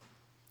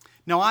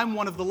 Now, I'm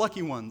one of the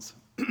lucky ones.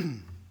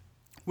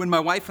 When my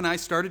wife and I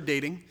started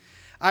dating,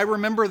 I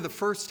remember the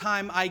first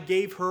time I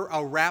gave her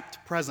a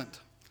wrapped present.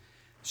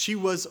 She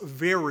was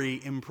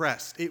very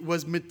impressed. It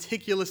was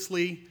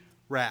meticulously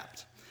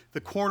wrapped. The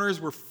corners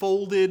were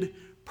folded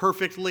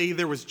perfectly.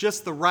 There was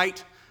just the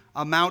right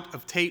amount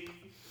of tape.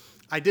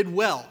 I did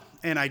well,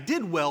 and I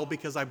did well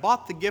because I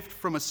bought the gift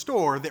from a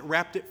store that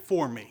wrapped it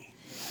for me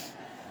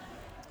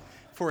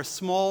for a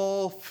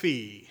small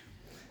fee.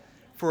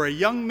 For a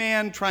young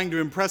man trying to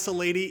impress a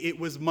lady, it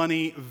was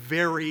money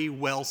very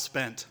well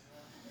spent.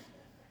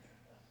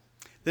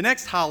 The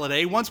next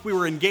holiday, once we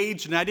were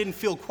engaged and I didn't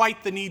feel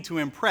quite the need to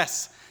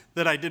impress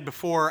that I did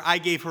before, I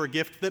gave her a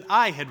gift that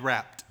I had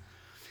wrapped.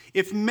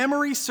 If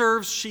memory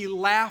serves, she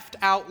laughed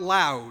out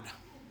loud.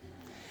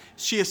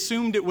 She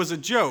assumed it was a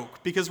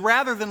joke because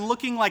rather than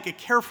looking like a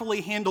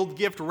carefully handled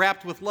gift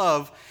wrapped with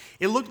love,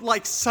 it looked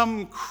like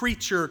some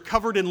creature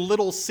covered in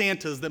little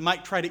Santas that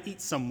might try to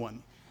eat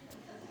someone.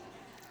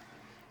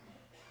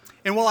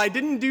 And while I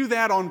didn't do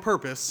that on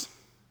purpose,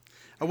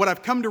 what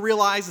I've come to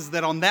realize is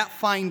that on that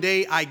fine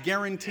day, I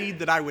guaranteed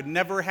that I would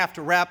never have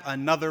to wrap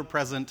another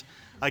present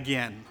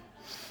again.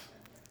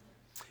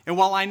 And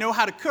while I know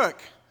how to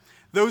cook,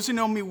 those who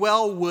know me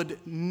well would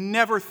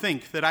never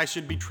think that I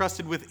should be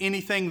trusted with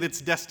anything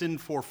that's destined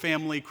for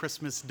family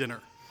Christmas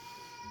dinner.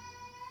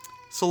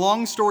 So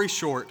long story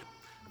short,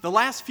 the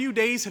last few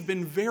days have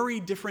been very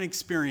different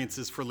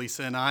experiences for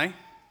Lisa and I.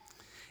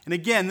 And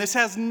again, this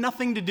has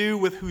nothing to do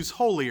with who's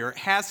holier. It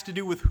has to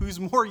do with who's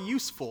more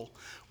useful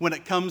when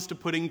it comes to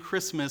putting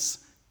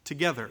Christmas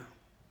together.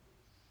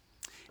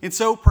 And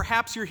so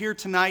perhaps you're here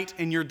tonight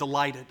and you're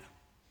delighted.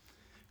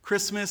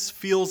 Christmas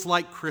feels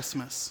like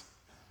Christmas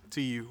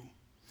to you.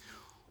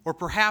 Or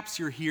perhaps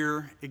you're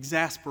here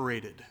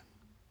exasperated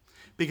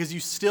because you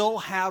still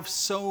have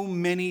so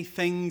many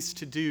things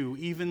to do.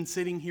 Even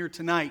sitting here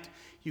tonight,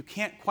 you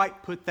can't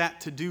quite put that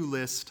to-do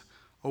list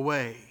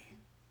away.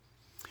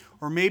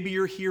 Or maybe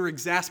you're here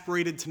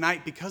exasperated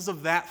tonight because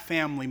of that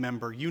family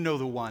member. You know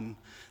the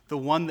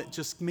one that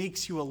just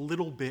makes you a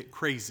little bit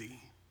crazy.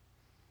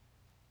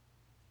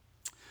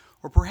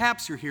 Or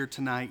perhaps you're here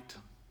tonight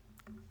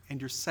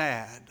and you're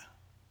sad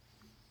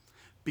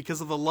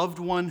because of the loved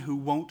one who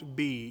won't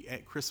be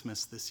at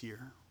Christmas this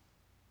year.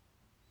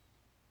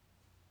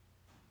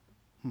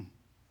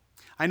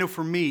 I know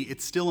for me,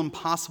 it's still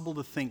impossible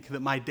to think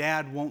that my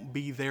dad won't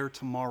be there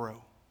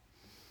tomorrow.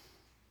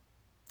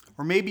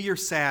 Or maybe you're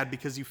sad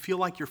because you feel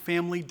like your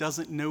family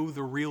doesn't know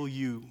the real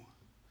you,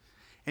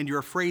 and you're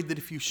afraid that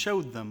if you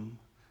showed them,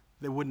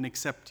 they wouldn't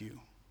accept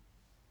you.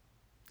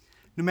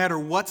 No matter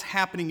what's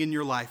happening in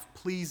your life,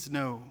 please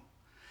know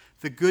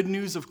the good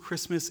news of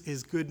Christmas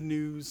is good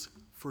news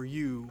for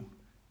you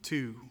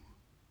too.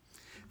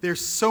 There's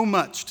so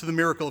much to the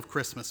miracle of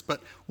Christmas,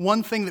 but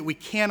one thing that we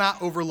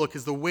cannot overlook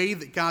is the way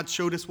that God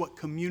showed us what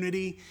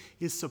community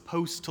is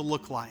supposed to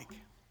look like.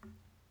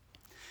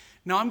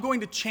 Now, I'm going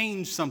to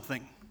change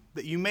something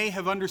that you may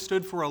have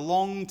understood for a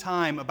long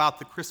time about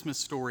the Christmas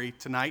story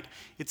tonight.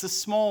 It's a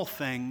small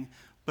thing,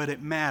 but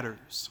it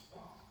matters.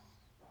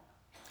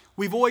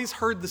 We've always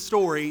heard the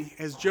story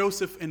as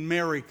Joseph and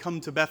Mary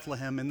come to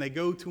Bethlehem and they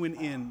go to an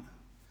inn.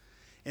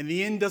 And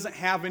the inn doesn't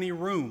have any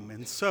room,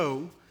 and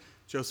so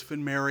Joseph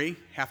and Mary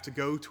have to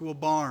go to a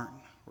barn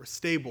or a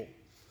stable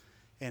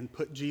and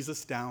put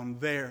Jesus down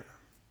there.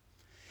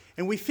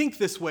 And we think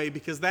this way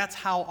because that's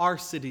how our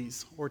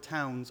cities or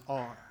towns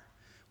are.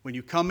 When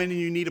you come in and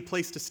you need a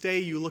place to stay,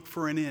 you look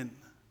for an inn.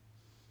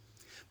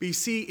 But you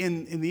see,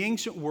 in the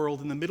ancient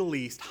world, in the Middle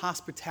East,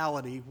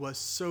 hospitality was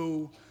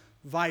so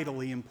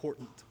vitally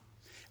important.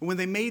 And when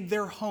they made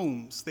their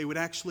homes, they would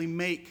actually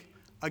make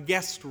a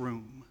guest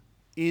room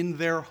in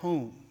their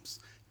homes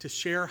to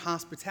share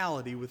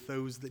hospitality with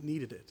those that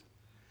needed it.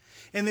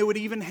 And they would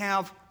even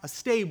have a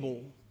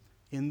stable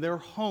in their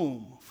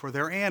home for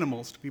their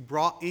animals to be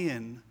brought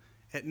in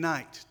at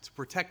night to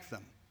protect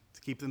them,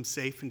 to keep them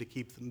safe and to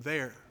keep them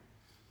there.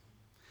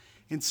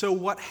 And so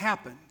what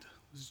happened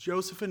was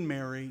Joseph and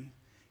Mary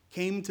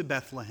came to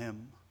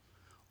Bethlehem,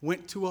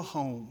 went to a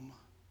home,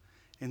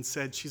 and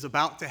said, "She's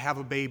about to have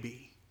a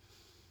baby.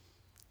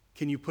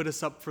 Can you put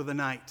us up for the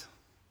night?"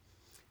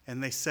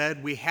 And they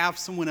said, "We have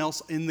someone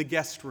else in the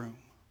guest room,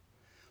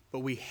 but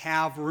we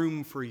have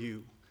room for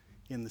you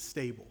in the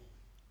stable."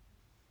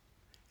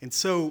 And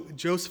so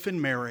Joseph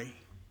and Mary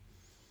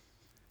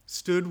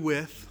stood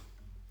with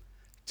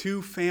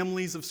two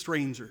families of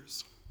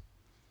strangers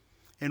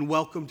and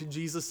welcomed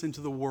Jesus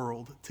into the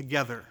world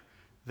together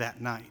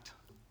that night.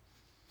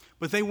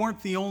 But they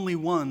weren't the only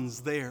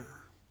ones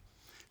there.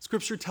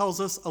 Scripture tells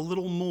us a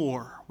little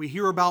more. We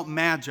hear about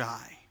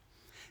Magi,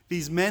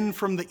 these men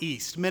from the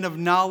east, men of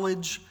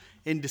knowledge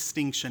and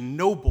distinction,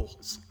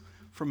 nobles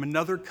from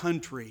another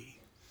country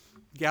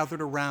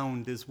gathered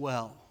around as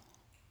well,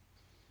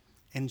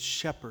 and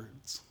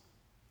shepherds.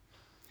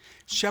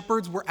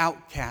 Shepherds were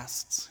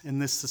outcasts in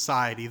this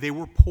society. They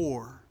were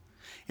poor.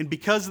 And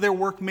because their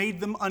work made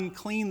them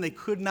unclean, they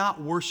could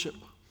not worship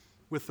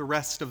with the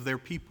rest of their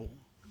people.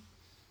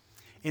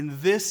 And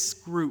this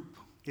group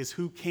is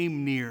who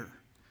came near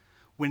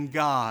when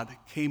God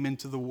came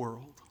into the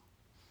world.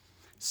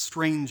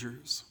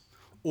 Strangers,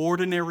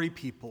 ordinary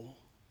people,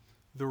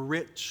 the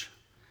rich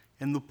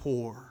and the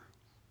poor,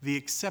 the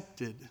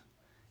accepted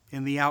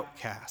and the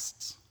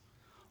outcasts,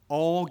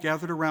 all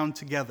gathered around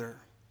together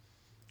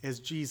as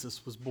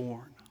Jesus was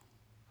born.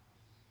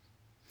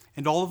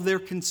 And all of their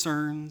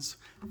concerns,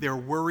 their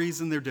worries,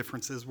 and their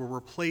differences were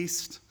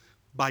replaced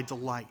by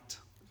delight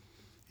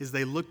as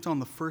they looked on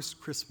the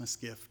first Christmas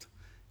gift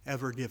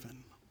ever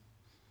given.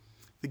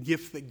 The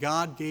gift that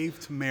God gave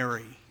to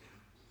Mary,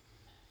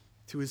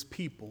 to his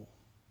people,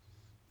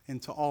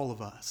 and to all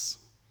of us.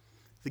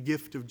 The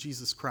gift of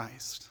Jesus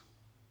Christ.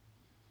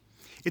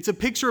 It's a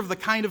picture of the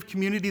kind of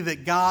community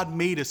that God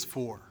made us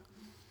for.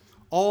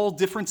 All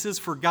differences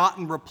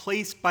forgotten,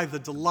 replaced by the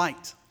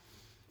delight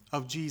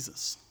of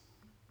Jesus.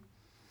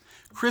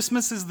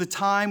 Christmas is the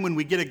time when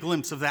we get a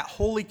glimpse of that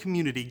holy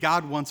community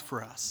God wants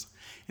for us.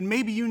 And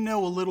maybe you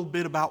know a little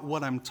bit about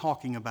what I'm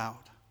talking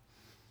about.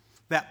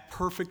 That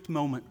perfect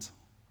moment.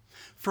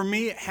 For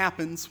me, it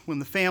happens when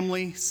the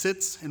family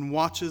sits and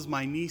watches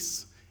my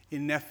niece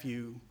and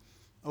nephew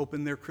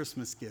open their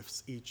Christmas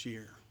gifts each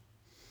year.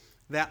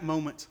 That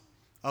moment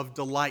of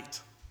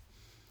delight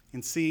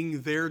in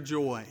seeing their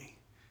joy,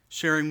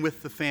 sharing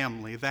with the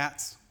family,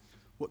 that's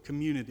what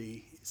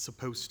community is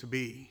supposed to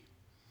be.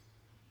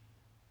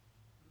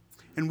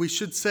 And we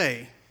should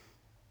say,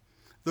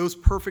 those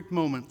perfect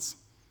moments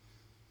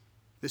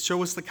that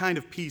show us the kind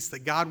of peace that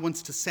God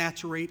wants to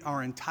saturate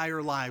our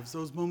entire lives,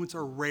 those moments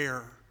are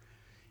rare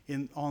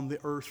on the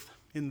earth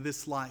in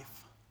this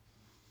life.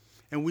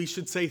 And we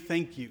should say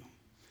thank you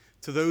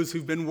to those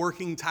who've been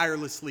working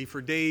tirelessly for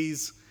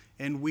days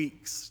and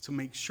weeks to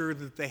make sure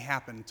that they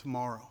happen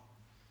tomorrow.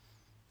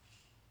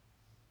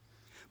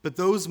 But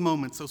those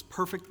moments, those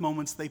perfect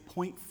moments, they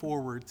point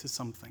forward to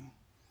something.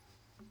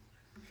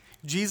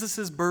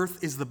 Jesus'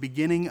 birth is the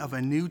beginning of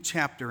a new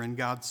chapter in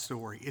God's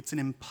story. It's an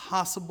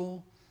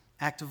impossible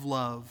act of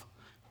love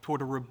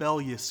toward a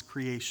rebellious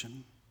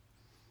creation.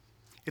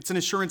 It's an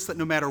assurance that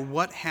no matter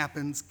what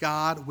happens,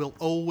 God will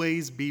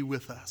always be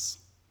with us.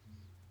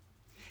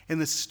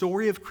 And the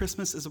story of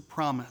Christmas is a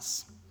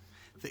promise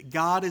that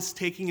God is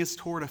taking us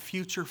toward a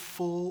future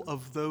full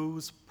of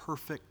those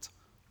perfect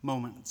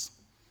moments,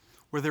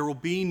 where there will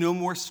be no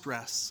more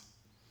stress,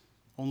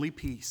 only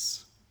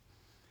peace,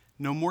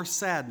 No more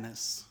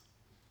sadness,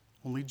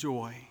 only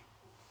joy.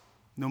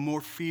 No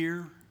more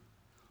fear,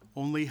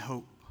 only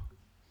hope.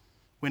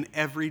 When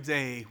every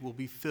day will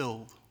be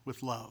filled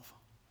with love.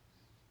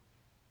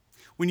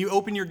 When you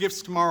open your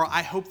gifts tomorrow,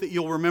 I hope that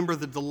you'll remember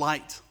the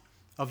delight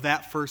of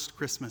that first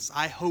Christmas.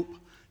 I hope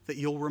that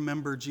you'll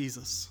remember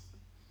Jesus.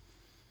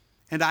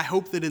 And I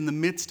hope that in the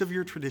midst of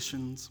your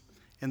traditions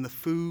and the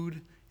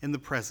food and the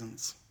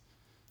presents,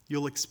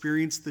 you'll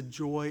experience the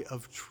joy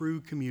of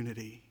true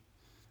community,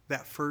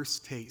 that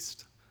first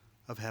taste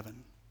of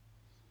heaven.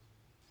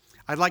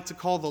 I'd like to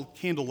call the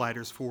candle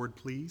lighters forward,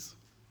 please.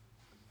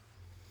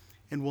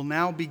 And we'll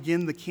now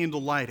begin the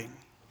candle lighting.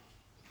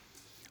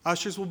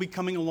 Ushers will be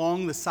coming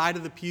along the side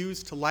of the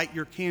pews to light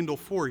your candle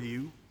for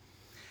you.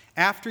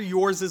 After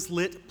yours is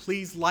lit,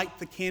 please light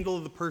the candle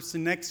of the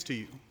person next to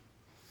you.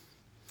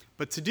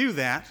 But to do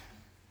that,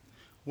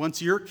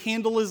 once your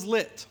candle is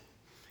lit,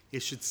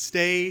 it should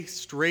stay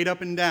straight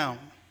up and down.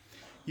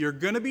 You're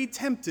going to be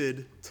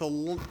tempted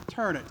to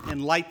turn it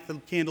and light the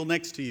candle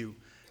next to you.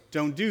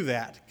 Don't do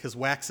that, because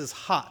wax is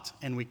hot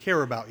and we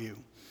care about you.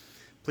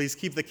 Please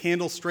keep the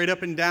candle straight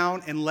up and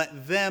down and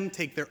let them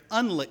take their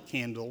unlit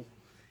candle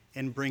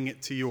and bring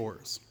it to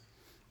yours.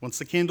 Once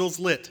the candle's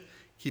lit,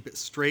 keep it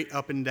straight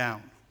up and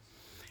down.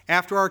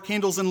 After our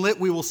candles are lit,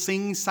 we will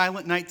sing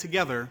Silent Night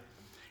together,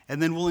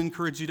 and then we'll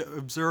encourage you to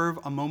observe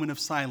a moment of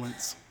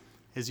silence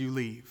as you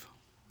leave.